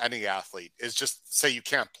punish any athlete, is just say you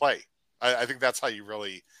can't play. I think that's how you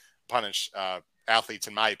really punish athletes,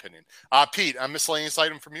 in my opinion. Pete, a miscellaneous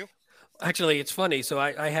item from you? Actually, it's funny. So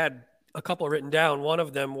I had a couple written down. One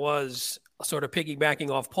of them was sort of piggybacking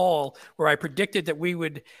off Paul, where I predicted that we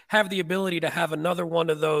would have the ability to have another one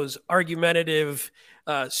of those argumentative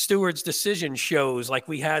stewards decision shows like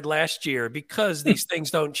we had last year, because these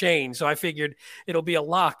things don't change. So I figured it'll be a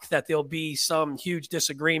lock that there'll be some huge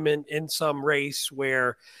disagreement in some race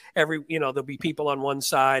where there'll be people on one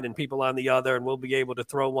side and people on the other, and we'll be able to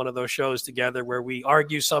throw one of those shows together where we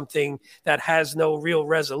argue something that has no real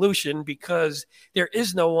resolution, because there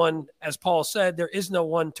is no one, as Paul said, there is no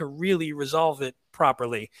one to really resolve it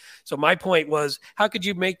properly. So my point was, how could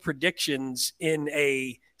you make predictions in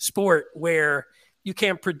a sport where you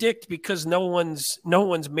can't predict, because no one's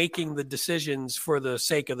making the decisions for the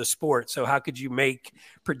sake of the sport? So how could you make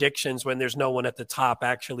predictions when there's no one at the top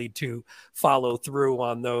actually to follow through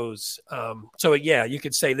on those? So yeah, you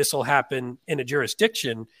could say this will happen in a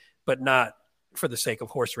jurisdiction, but not for the sake of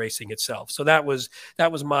horse racing itself. So that was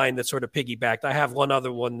mine that sort of piggybacked. I have one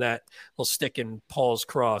other one that will stick in Paul's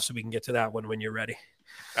craw, so we can get to that one when you're ready.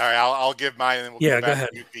 All right, I'll give mine, and then we'll go back ahead.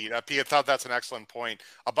 to you, Pete. Pete, I thought that's an excellent point.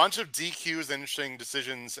 A bunch of DQs and interesting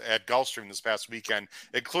decisions at Gulfstream this past weekend,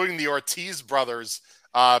 including the Ortiz brothers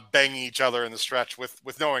banging each other in the stretch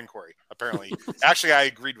with no inquiry, apparently. Actually, I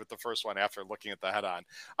agreed with the first one after looking at the head-on.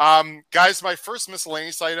 Guys, my first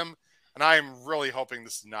miscellaneous item, and I am really hoping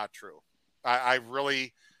this is not true. I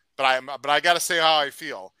really, but I got to say how I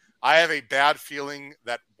feel. I have a bad feeling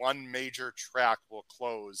that one major track will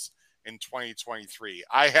close in 2023.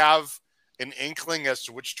 I have an inkling as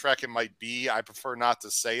to which track it might be. I prefer not to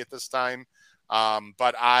say at this time,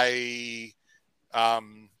 but I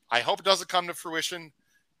hope it doesn't come to fruition.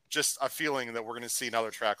 just a feeling that we're going to see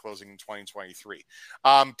another track closing in 2023.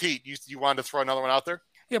 Pete, you wanted to throw another one out there?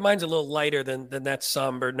 Yeah, mine's a little lighter than that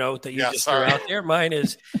somber note that you just sorry. threw out there. Mine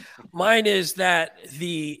is that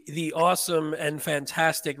the awesome and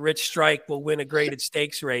fantastic Rich Strike will win a graded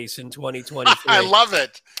stakes race in 2023. I love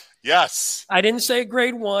it. Yes. I didn't say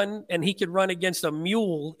grade 1, and he could run against a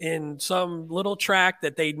mule in some little track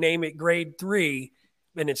that they'd name it grade 3,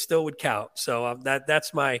 and it still would count. So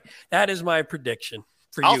that is my prediction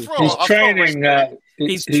for you. He's training.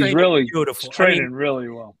 He's really beautiful. He's training really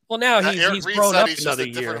well. Well, now he's grown up another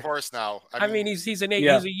year. Different horse now. I mean he's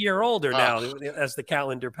a year older now as the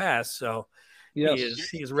calendar passed. So he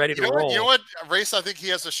is ready to roll. You know what race I think he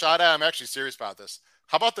has a shot at? I'm actually serious about this.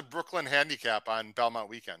 How about the Brooklyn Handicap on Belmont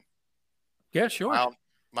weekend? Yeah, sure.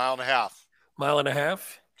 Mile and a half. Mile and a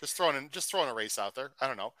half. Just throwing a race out there. I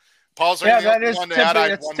don't know. Paul's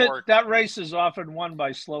that race is often won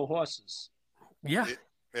by slow horses. Yeah.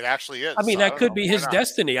 It actually is. I mean, that could be his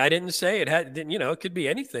destiny. I didn't say it had. It could be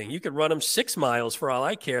anything. You could run him 6 miles for all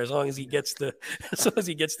I care, as long as he gets the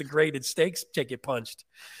graded stakes ticket punched.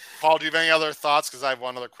 Paul, do you have any other thoughts? Because I have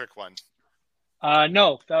one other quick one.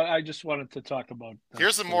 No, I just wanted to talk about.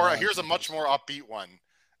 Here's a much more upbeat one,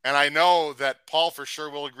 and I know that Paul for sure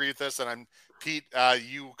will agree with this, and Pete,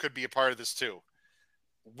 you could be a part of this too.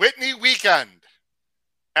 Whitney weekend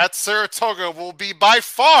at Saratoga will be by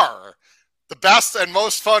far the best and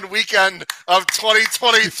most fun weekend of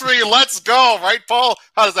 2023. Let's go, right, Paul?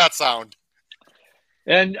 How does that sound?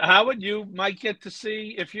 And Howard, you might get to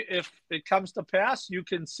see, if it comes to pass, you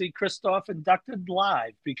can see Christoph inducted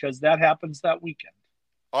live, because that happens that weekend.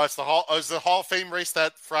 Oh, is the Hall of Fame race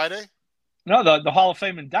that Friday? No, the Hall of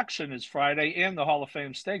Fame induction is Friday, and the Hall of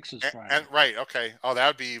Fame stakes is Friday. Right, okay. Oh, that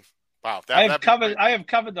would be wow. I have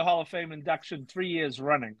covered the Hall of Fame induction 3 years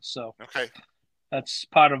running, so okay. That's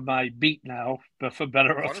part of my beat now, but for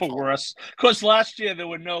better or for worse. Because last year there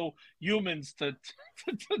were no humans to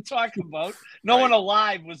talk about. No one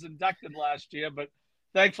alive was inducted last year, but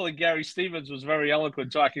thankfully Gary Stevens was very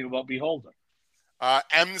eloquent talking about Beholder.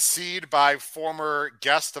 emceed by former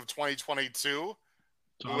guest of 2022,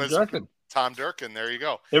 Tom Durkin. There you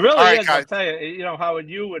go. It really is. I'll tell you, Howard,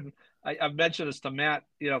 you and I've mentioned this to Matt,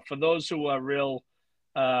 for those who are real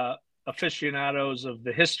aficionados of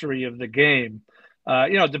the history of the game,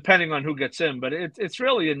 depending on who gets in, but it's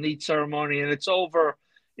really a neat ceremony, and it's over.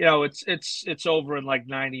 It's over in like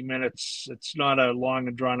 90 minutes. It's not a long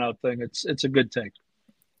and drawn out thing. It's a good take.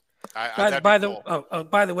 By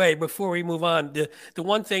the way, before we move on, the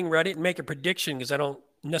one thing I didn't make a prediction because I don't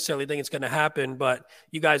necessarily think it's going to happen, but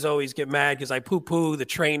you guys always get mad because I poo-poo the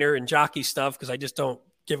trainer and jockey stuff because I just don't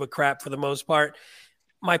give a crap for the most part.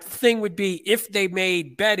 My thing would be if they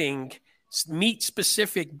made betting,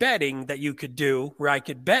 meet-specific betting that you could do where I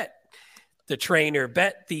could bet the trainer,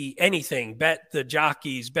 bet the anything, bet the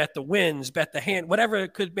jockeys, bet the wins, bet the hand, whatever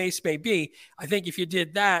it may be. I think if you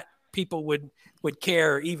did that, people would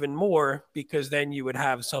care even more because then you would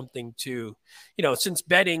have something to, since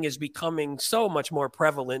betting is becoming so much more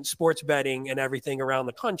prevalent, sports betting and everything around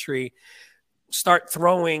the country, start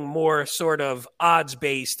throwing more sort of odds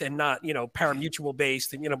based and not, pari-mutuel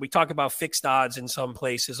based. And, we talk about fixed odds in some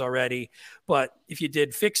places already, but if you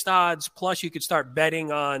did fixed odds, plus you could start betting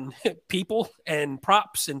on people and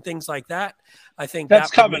props and things like that. I think that's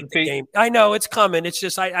coming, Pete. Game. I know it's coming. It's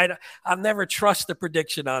just, I'll never trust the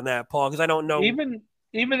prediction on that, Paul, because I don't know. Even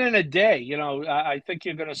in a day, I think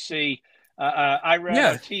you're going to see, I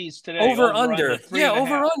read Ortiz today. Over under.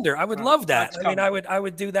 I would love that. I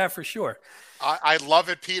would do that for sure. I love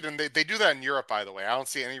it, Pete, and they do that in Europe, by the way. I don't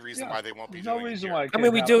see any reason why they won't be doing it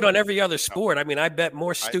here. We do it on every other sport. I bet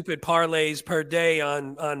more stupid parlays per day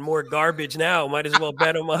on more garbage now. Might as well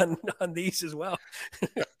bet them on these as well.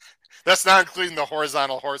 That's not including the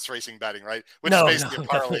horizontal horse racing betting, right? Which is basically a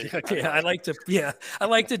parlay. Yeah, I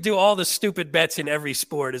like to do all the stupid bets in every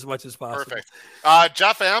sport as much as possible. Perfect.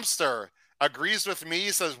 Jeff Amster agrees with me. He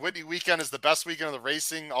says Whitney weekend is the best weekend of the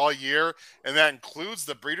racing all year, and that includes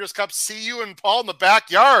the Breeders' Cup. See you and Paul in the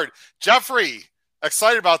backyard. Jeffrey,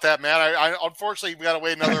 excited about that, man. I unfortunately we got to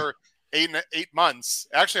wait another 8 months.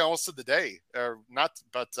 Actually, I almost said the day,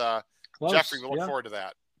 Jeffrey, we look forward to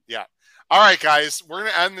that. Yeah. All right, guys, we're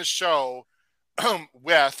going to end the show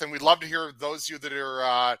with, and we'd love to hear those of you that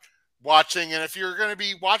are watching, and if you're going to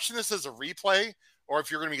be watching this as a replay, or if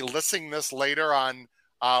you're going to be listening this later on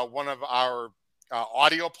one of our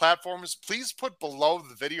audio platforms, please put below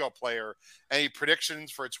the video player any predictions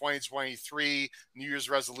for 2023 New Year's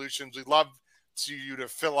resolutions. We'd love you to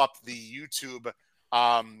fill up the YouTube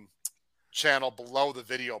channel below the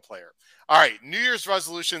video player. All right, New Year's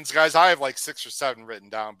resolutions, guys. I have like 6 or 7 written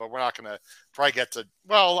down, but we're not going to probably get to,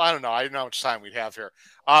 well, I don't know. I don't know how much time we have here.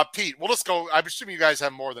 Pete, we'll just go. I'm assuming you guys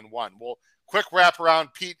have more than one. Well, quick wrap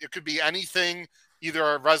around, Pete. It could be anything, either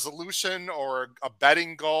a resolution or a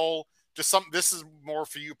betting goal. Just something. This is more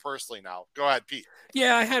for you personally now. Go ahead, Pete.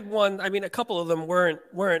 Yeah, I had one. I mean, a couple of them weren't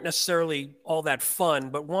necessarily all that fun,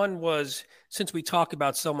 but one was, since we talk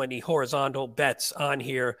about so many horizontal bets on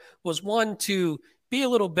here, was one to be a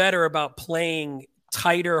little better about playing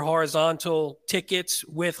tighter horizontal tickets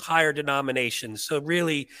with higher denominations. So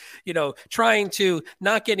really, trying to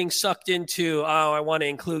not getting sucked into, oh, I want to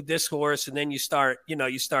include this horse. And then you start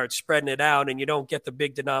spreading it out and you don't get the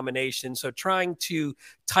big denomination. So trying to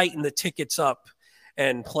tighten the tickets up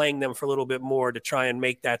and playing them for a little bit more to try and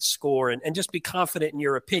make that score and just be confident in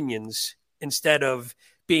your opinions instead of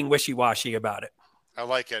being wishy-washy about it. I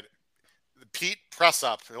like it. Pete press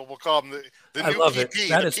up. We'll call him the new PP.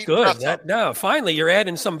 That is good. Finally, you're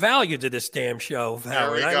adding some value to this damn show,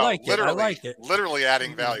 Howard. I like it. I like it. Literally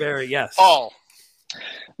adding value. Yes. Paul.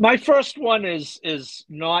 My first one is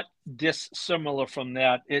not dissimilar from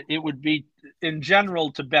that. It would be, in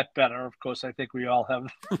general, to bet better. Of course, I think we all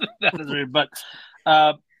have that, but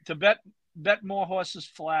to bet more horses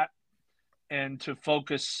flat and to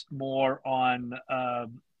focus more on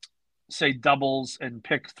say doubles and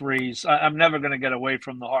pick threes. I'm never going to get away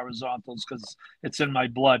from the horizontals because it's in my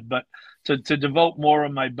blood, but to devote more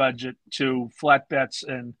of my budget to flat bets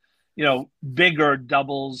and, bigger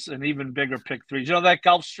doubles and even bigger pick threes. That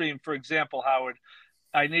Gulfstream, for example, Howard,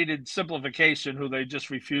 I needed Simplification, who they just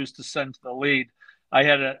refused to send to the lead.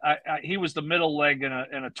 He was the middle leg in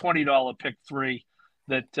a $20 pick three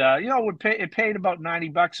that, would pay. It paid about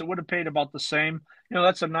 $90. It would have paid about the same.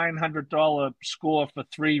 That's a $900 score for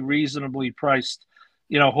 3 reasonably priced,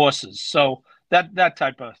 horses. So that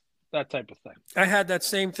type of thing. I had that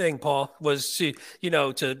same thing, Paul, was to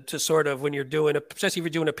sort of, when you're doing especially if you're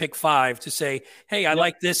doing a pick 5, to say, hey, I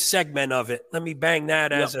like this segment of it. Let me bang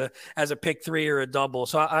that as a pick 3 or a double.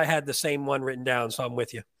 So I had the same one written down. So I'm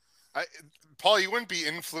with you. Paul, you wouldn't be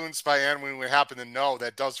influenced by anyone we happen to know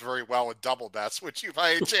that does very well with double bets, which you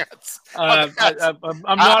by a chance. I'm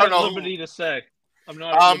not at liberty to say. I'm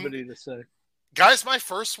not at liberty to say. Guys, my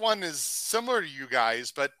first one is similar to you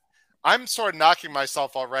guys, but I'm sort of knocking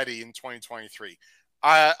myself already in 2023.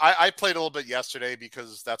 I played a little bit yesterday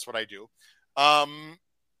because that's what I do.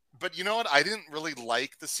 But you know what? I didn't really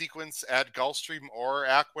like the sequence at Gulfstream or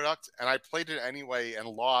Aqueduct, and I played it anyway and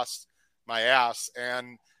lost my ass.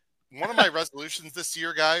 And one of my resolutions this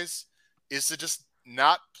year, guys, is to just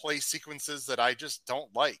not play sequences that I just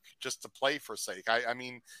don't like, just to play for sake. I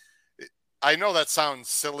mean, I know that sounds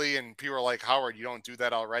silly, and people are like, Howard, you don't do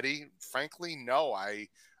that already. Frankly, no. I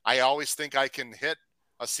always think I can hit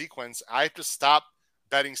a sequence. I have to stop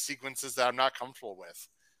betting sequences that I'm not comfortable with.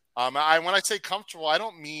 When I say comfortable, I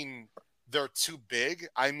don't mean they're too big.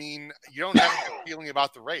 I mean, you don't have a feeling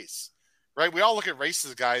about the race, right? We all look at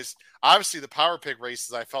races, guys. Obviously, the power pick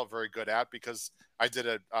races I felt very good at because I did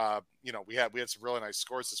we had some really nice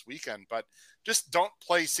scores this weekend. But just don't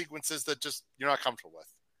play sequences that just you're not comfortable with.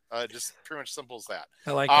 Just pretty much simple as that.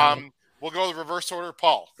 I like that. We'll go to the reverse order.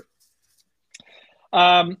 Paul.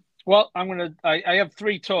 Well, I have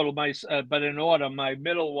 3 total, but in order, my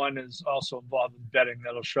middle one is also involved in betting.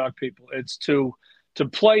 That'll shock people. It's to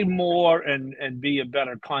play more and be a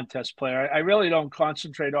better contest player. I really don't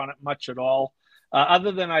concentrate on it much at all,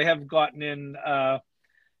 other than I have gotten in,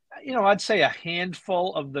 I'd say a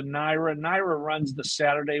handful of the NYRA. NYRA runs the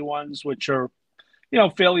Saturday ones, which are,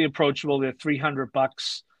 fairly approachable. They're $300.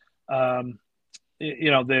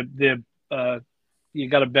 You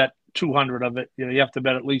got to bet 200 of it. You have to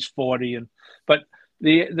bet at least 40. But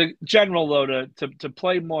the general, though, to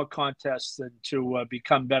play more contests and to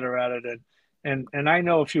become better at it. And I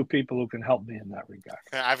know a few people who can help me in that regard.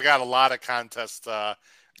 I've got a lot of contest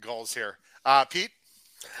goals here. Pete?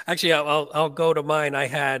 Actually, I'll go to mine. I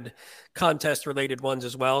had contest-related ones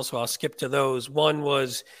as well, so I'll skip to those. One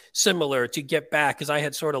was similar, to get back, because I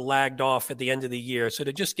had sort of lagged off at the end of the year. So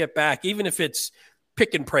to just get back, even if it's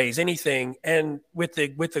pick and praise, anything, and with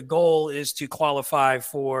the goal is to qualify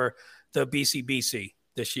for the BCBC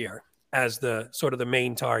this year as the sort of the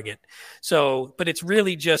main target. So, but it's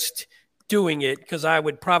really just doing it, because I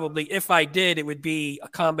would probably, if I did, it would be a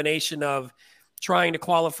combination of trying to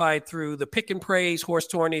qualify through the pick and praise, horse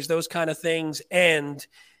tourneys, those kind of things. And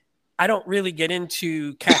I don't really get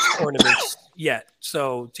into cash tournaments yet.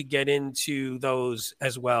 So to get into those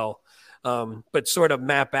as well, but sort of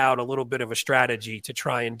map out a little bit of a strategy to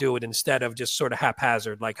try and do it instead of just sort of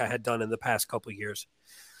haphazard like I had done in the past couple of years.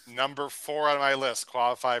 number 4 on my list,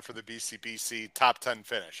 qualify for the BCBC top 10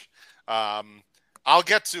 finish. I'll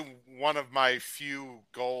get to one of my few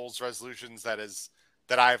goals, resolutions that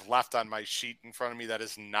I have left on my sheet in front of me that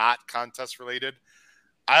is not contest related.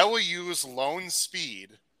 I will use lone speed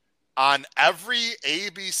on every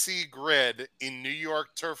ABC grid in New York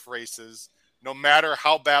turf races, no matter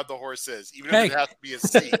how bad the horse is, even if it has to be a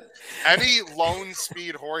C. Any lone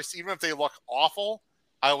speed horse, even if they look awful,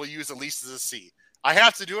 I will use at least as a C. I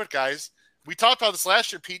have to do it, guys. We talked about this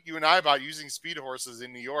last year, Pete, you and I, about using speed horses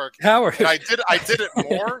in New York. Howard. And I did it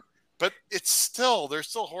more, but there's still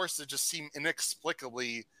horses that just seem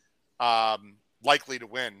inexplicably likely to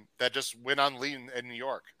win, that just win on lead in New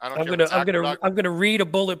York. I'm gonna read a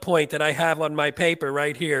bullet point that I have on my paper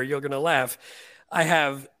right here. You're gonna laugh. I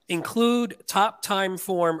have include top time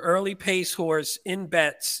form early pace horse in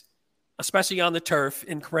bets, especially on the turf,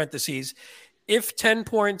 in parentheses, if 10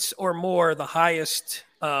 points or more, the highest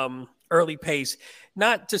early pace.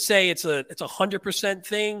 Not to say it's a 100%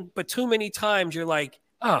 thing, but too many times you're like,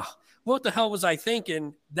 what the hell was I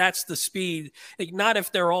thinking? That's the speed. Like, not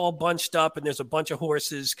if they're all bunched up and there's a bunch of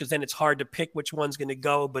horses, because then it's hard to pick which one's going to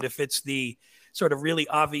go. But if it's the sort of really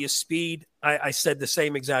obvious speed, I said the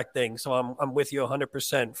same exact thing. So I'm with you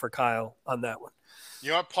 100% for Kyle on that one. You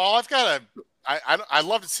know what, Paul? I'd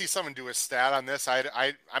love to see someone do a stat on this.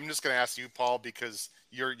 I'm just going to ask you, Paul, because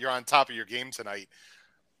you're on top of your game tonight.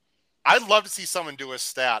 I'd love to see someone do a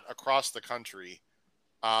stat across the country.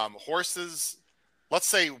 Horses, let's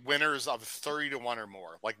say winners of 30-1 or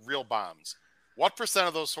more, like real bombs. What percent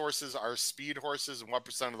of those horses are speed horses, and what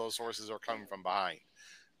percent of those horses are coming from behind?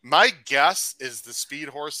 My guess is the speed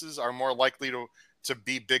horses are more likely to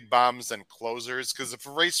be big bombs than closers, because if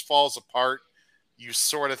a race falls apart, you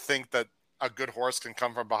sort of think that a good horse can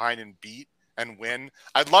come from behind and beat and win.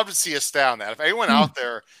 I'd love to see a stat on that. If anyone out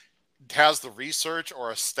there has the research or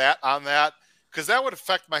a stat on that, because that would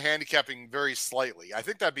affect my handicapping very slightly. I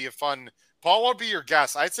think that'd be a fun. Paul, what would be your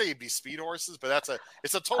guess? I'd say it'd be speed horses, but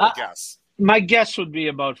it's a total guess. My guess would be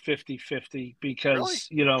about 50-50 because,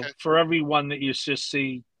 really? For everyone that you just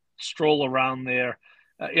see stroll around there,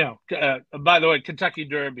 by the way, Kentucky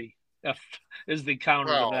Derby is the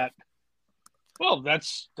counter to that. Well,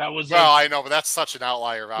 I know, but that's such an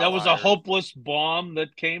outlier. That was a hopeless bomb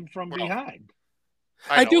that came from behind.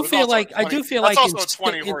 I do feel like that's also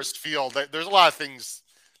a 20-horse field. There's a lot of things.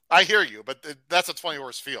 I hear you, but that's a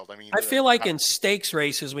 20-horse field. I mean, I feel like in stakes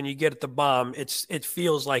races, when you get at the bomb, it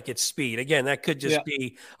feels like it's speed. Again, that could just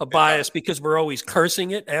be a bias because we're always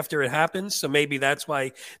cursing it after it happens. So maybe that's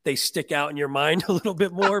why they stick out in your mind a little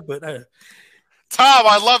bit more. But Tom,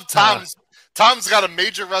 I love Tom's. Tom's got a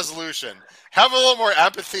major resolution. Have a little more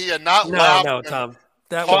empathy and not laugh. No, Tom.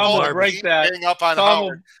 That will break that. Up on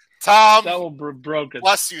Howard. Tom, that will broke it.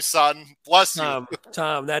 Bless you, son. Bless you.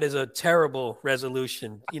 Tom, that is a terrible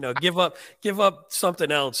resolution. Give up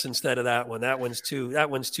something else instead of that one. That one's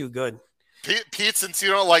too good. Pete, since you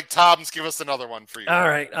don't like Tom's, give us another one for you. All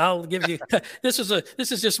right, I'll give you. This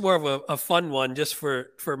is just more of a fun one, just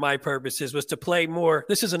for my purposes. Was to play more.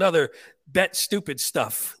 This is another bet stupid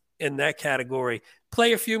stuff in that category.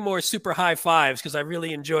 Play a few more super high fives because I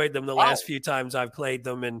really enjoyed them the last few times I've played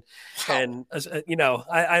them, and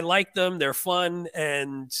I like them. They're fun,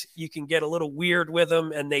 and you can get a little weird with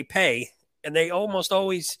them, and they pay, and they almost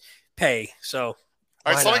always pay. So,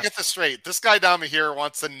 all right. So let me get this straight. This guy down here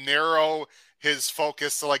wants to narrow his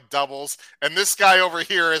focus to like doubles, and this guy over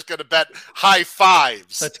here is going to bet high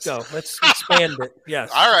fives. Let's go. Let's expand it. Yes.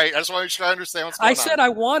 All right. I just want to make sure I understand what's going on. I said I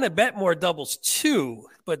want to bet more doubles too,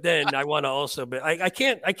 but then I want to also bet. I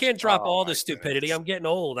can't drop all the stupidity. Goodness. I'm getting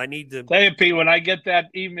old. I need to. Tell you, Pete, when I get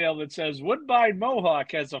that email that says Woodbine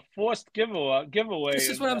Mohawk has a forced giveaway. This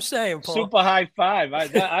is what I'm saying, Paul. Super high five.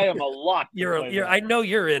 I am a lot. I know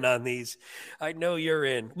you're in on these. I know you're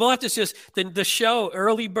in. We'll have to just the show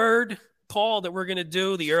Early Bird. Paul, that we're going to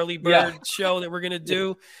do, the early bird show that we're going to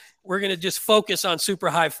do, we're going to just focus on super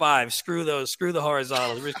high fives. Screw the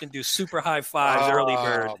horizontals. We're just going to do super high fives, early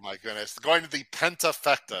bird. Oh, my goodness. Going to the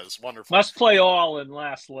pentafecta is wonderful. Let's play all in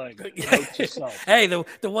last leg. Hey, the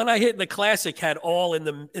one I hit in the classic had all in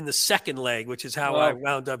the second leg, which is how I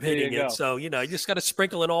wound up hitting it. So, you just got to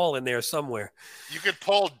sprinkle it all in there somewhere. You could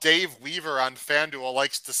pull Dave Weaver on FanDuel,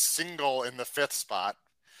 likes to single in the 5th spot.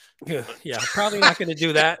 Yeah, probably not going to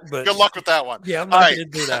do that. But good luck with that one. Yeah, I'm not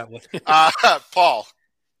going to do that one. Paul,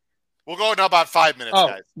 we'll go in about 5 minutes,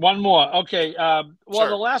 guys. One more. Okay. Sure.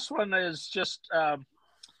 The last one is just I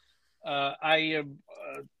am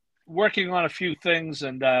working on a few things,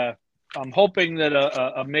 and I'm hoping that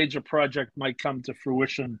a major project might come to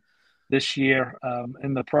fruition this year.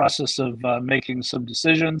 In the process of making some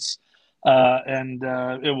decisions, and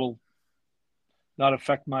it will not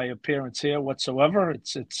affect my appearance here whatsoever.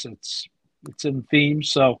 It's in theme,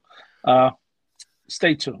 so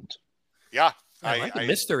stay tuned. Yeah, I like the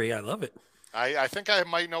mystery. I love it. I think I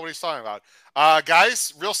might know what he's talking about.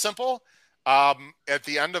 Guys, real simple. At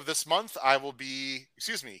the end of this month, at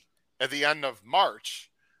the end of March,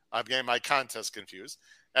 I'm getting my contest confused.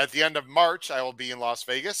 At the end of March, I will be in Las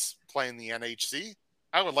Vegas playing the NHC.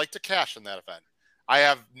 I would like to cash in that event. I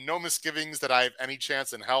have no misgivings that I have any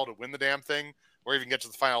chance in hell to win the damn thing or even get to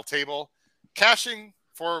the final table. Cashing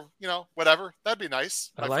for, whatever, that'd be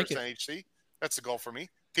nice. I like it. NHC. That's a goal for me.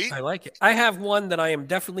 Pete? I like it. I have one that I am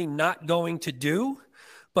definitely not going to do,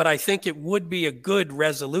 but I think it would be a good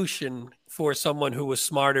resolution for someone who was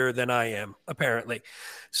smarter than I am, apparently.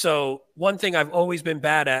 So one thing I've always been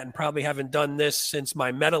bad at, and probably haven't done this since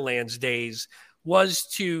my Meadowlands days, was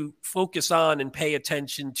to focus on and pay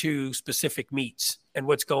attention to specific meets and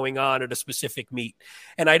what's going on at a specific meet.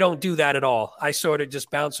 And I don't do that at all. I sort of just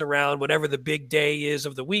bounce around whatever the big day is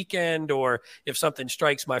of the weekend, or if something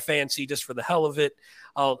strikes my fancy just for the hell of it,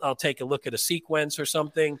 I'll take a look at a sequence or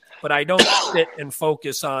something, but I don't sit and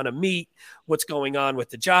focus on a meet, what's going on with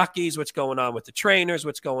the jockeys, what's going on with the trainers,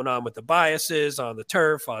 what's going on with the biases on the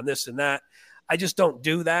turf, on this and that. I just don't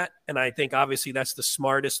do that. And I think obviously that's the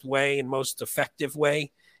smartest way and most effective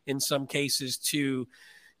way in some cases to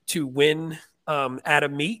win at a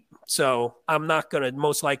meet. So I'm not going to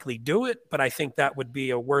most likely do it, but I think that would be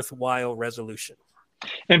a worthwhile resolution.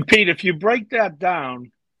 And Pete, if you break that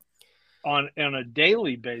down on a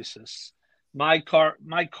daily basis, my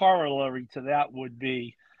corollary to that would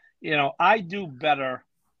be, I do better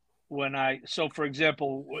so for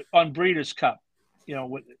example, on Breeders' Cup,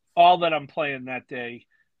 with all that I'm playing that day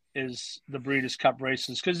is the Breeders' Cup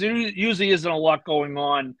races, because there usually isn't a lot going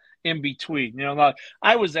on in between.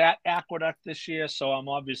 I was at Aqueduct this year, so I'm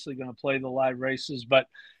obviously going to play the live races, but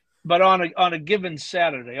on any given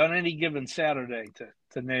Saturday,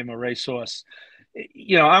 to name a racehorse,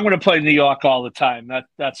 I'm going to play New York all the time.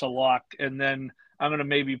 That's a lock. And then I'm going to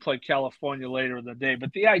maybe play California later in the day.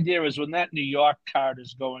 But the idea is when that New York card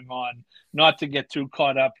is going on, not to get too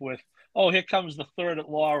caught up with, oh, here comes the third at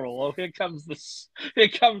Laurel. Oh, here comes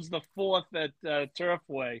the fourth at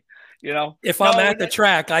Turfway. If I'm at the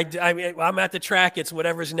track, I'm at the track. It's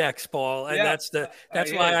whatever's next, Paul, and that's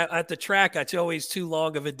why at the track it's always too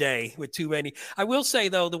long of a day with too many. I will say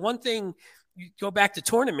though, the one thing. You go back to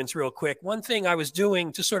tournaments real quick. One thing I was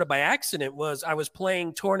doing just sort of by accident was I was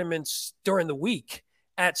playing tournaments during the week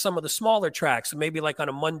at some of the smaller tracks, maybe like on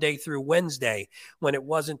a Monday through Wednesday when it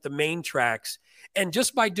wasn't the main tracks. And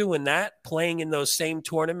just by doing that, playing in those same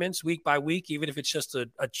tournaments week by week, even if it's just a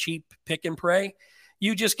cheap pick and pray,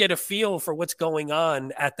 you just get a feel for what's going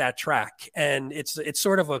on at that track. And it's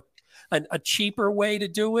sort of a cheaper way to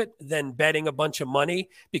do it than betting a bunch of money,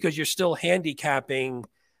 because you're still handicapping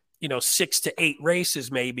 6 to 8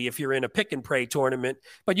 races, maybe if you're in a pick and pray tournament,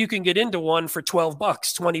 but you can get into one for $12,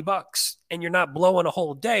 $20, and you're not blowing a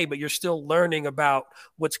whole day, but you're still learning about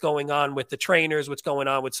what's going on with the trainers, what's going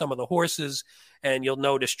on with some of the horses, and you'll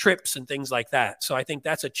notice trips and things like that. So I think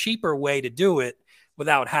that's a cheaper way to do it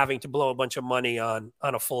without having to blow a bunch of money on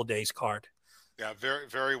a full day's card. Yeah, very,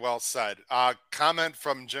 very well said. Comment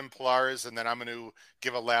from Jim Pilares, and then I'm going to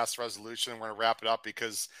give a last resolution. We're going to wrap it up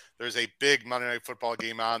because there's a big Monday Night Football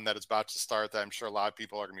game on that is about to start that I'm sure a lot of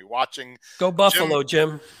people are going to be watching. Go Buffalo,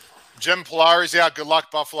 Jim. Jim Pilares, yeah, good luck,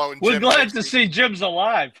 Buffalo. And we're glad to see Jim's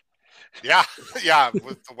alive. Yeah,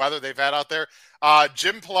 with the weather they've had out there.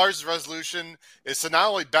 Jim Pilares' resolution is to not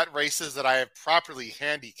only bet races that I have properly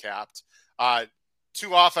handicapped.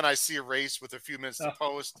 Too often I see a race with a few minutes to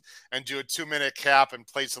post and do a 2-minute cap and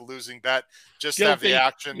place a losing bet just to have the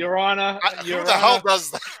action. Your Honor. Who the hell does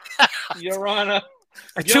that? Your Honor.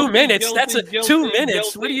 2 minutes. That's 2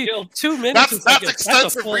 minutes. What do you? 2 minutes. That's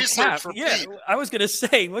extensive research for Pete. Yeah, I was going to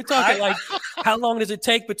say we're talking like how long does it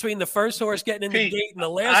take between the first horse getting in the gate and the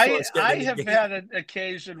last horse getting in the gate? I have had an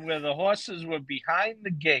occasion where the horses were behind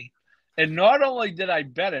the gate, and not only did I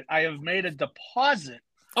bet it, I have made a deposit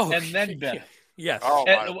and then bet it. Yes. Oh,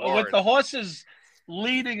 my Lord. With the horses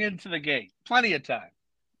leading into the gate, plenty of time.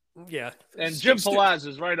 Yeah. And Jim Pilares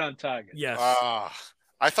is right on target. Yes.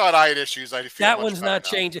 I thought I had issues. I feel that one's not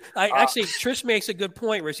changing. Actually, Trish makes a good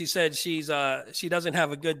point where she said she doesn't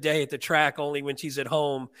have a good day at the track only when she's at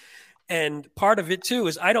home. And part of it too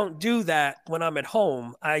is I don't do that when I'm at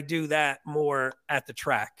home. I do that more at the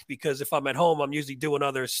track, because if I'm at home, I'm usually doing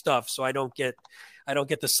other stuff. So I don't get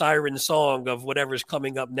the siren song of whatever's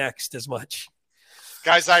coming up next as much.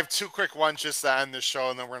 Guys, I have 2 quick ones just to end the show,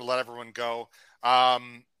 and then we're going to let everyone go.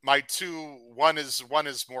 My 2, one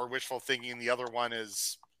is more wishful thinking. The other one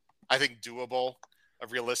is I think, doable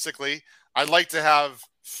realistically. I'd like to have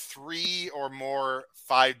 3 or more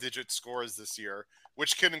 5-digit scores this year,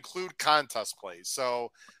 which can include contest plays.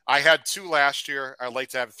 So I had 2 last year. I'd like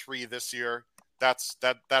to have 3 this year. That's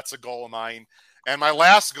a goal of mine. And my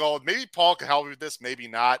last goal, maybe Paul can help me with this, maybe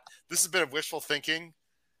not. This is a bit of wishful thinking.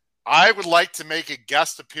 I would like to make a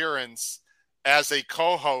guest appearance as a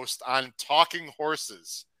co-host on Talking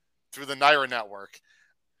Horses through the Naira Network.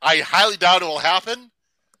 I highly doubt it will happen.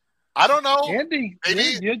 I don't know. Andy,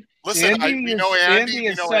 maybe. Listen, Andy Andy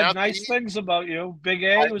has said nice things about you. Big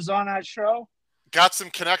A was on that show. Got some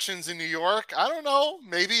connections in New York. I don't know.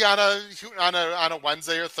 Maybe on a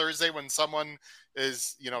Wednesday or Thursday when someone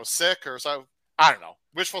is sick or so. I don't know.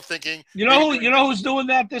 Wishful thinking. You know who's doing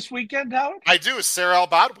that this weekend, Howard? I do. Sarah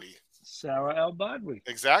El-Badwi. Sarah El-Badwi.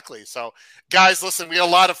 Exactly. So, guys, listen, we had a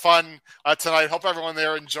lot of fun tonight. Hope everyone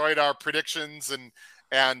there enjoyed our predictions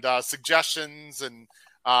and suggestions and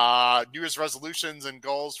New Year's resolutions and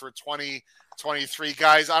goals for 2023.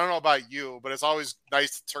 Guys, I don't know about you, but it's always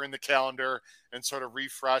nice to turn the calendar and sort of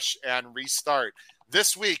refresh and restart.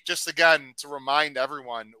 This week, just again, to remind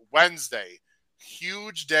everyone, Wednesday,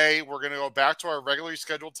 huge day. We're going to go back to our regularly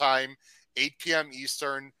scheduled time, 8 p.m.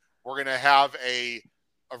 Eastern. We're going to have a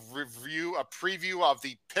preview of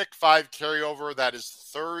the Pick 5 carryover that is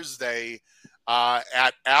Thursday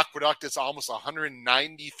at Aqueduct. It's almost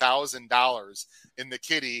 $190,000 in the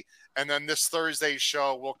kitty. And then this Thursday's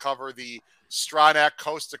show, we'll cover the Stronach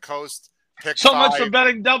Coast to Coast Pick 5. Much for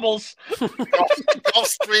betting doubles. Gulf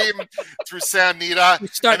Stream through San Nita. We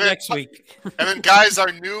start next week. And then, guys,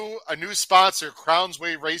 a new sponsor, Crowns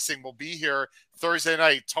Way Racing, will be here Thursday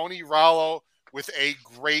night. Tony Rollo with a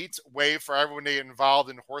great way for everyone to get involved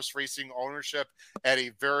in horse racing ownership at a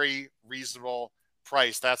very reasonable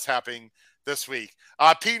price. That's happening this week.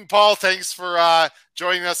 Pete and Paul, thanks for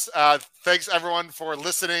joining us. Thanks, everyone, for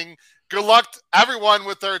listening. Good luck, everyone,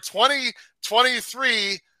 with their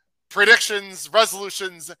 2023 predictions,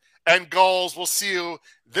 resolutions, and goals. We'll see you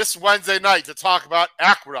this Wednesday night to talk about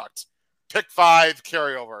Aqueduct Pick 5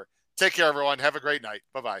 carryover. Take care, everyone. Have a great night.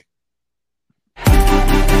 Bye-bye.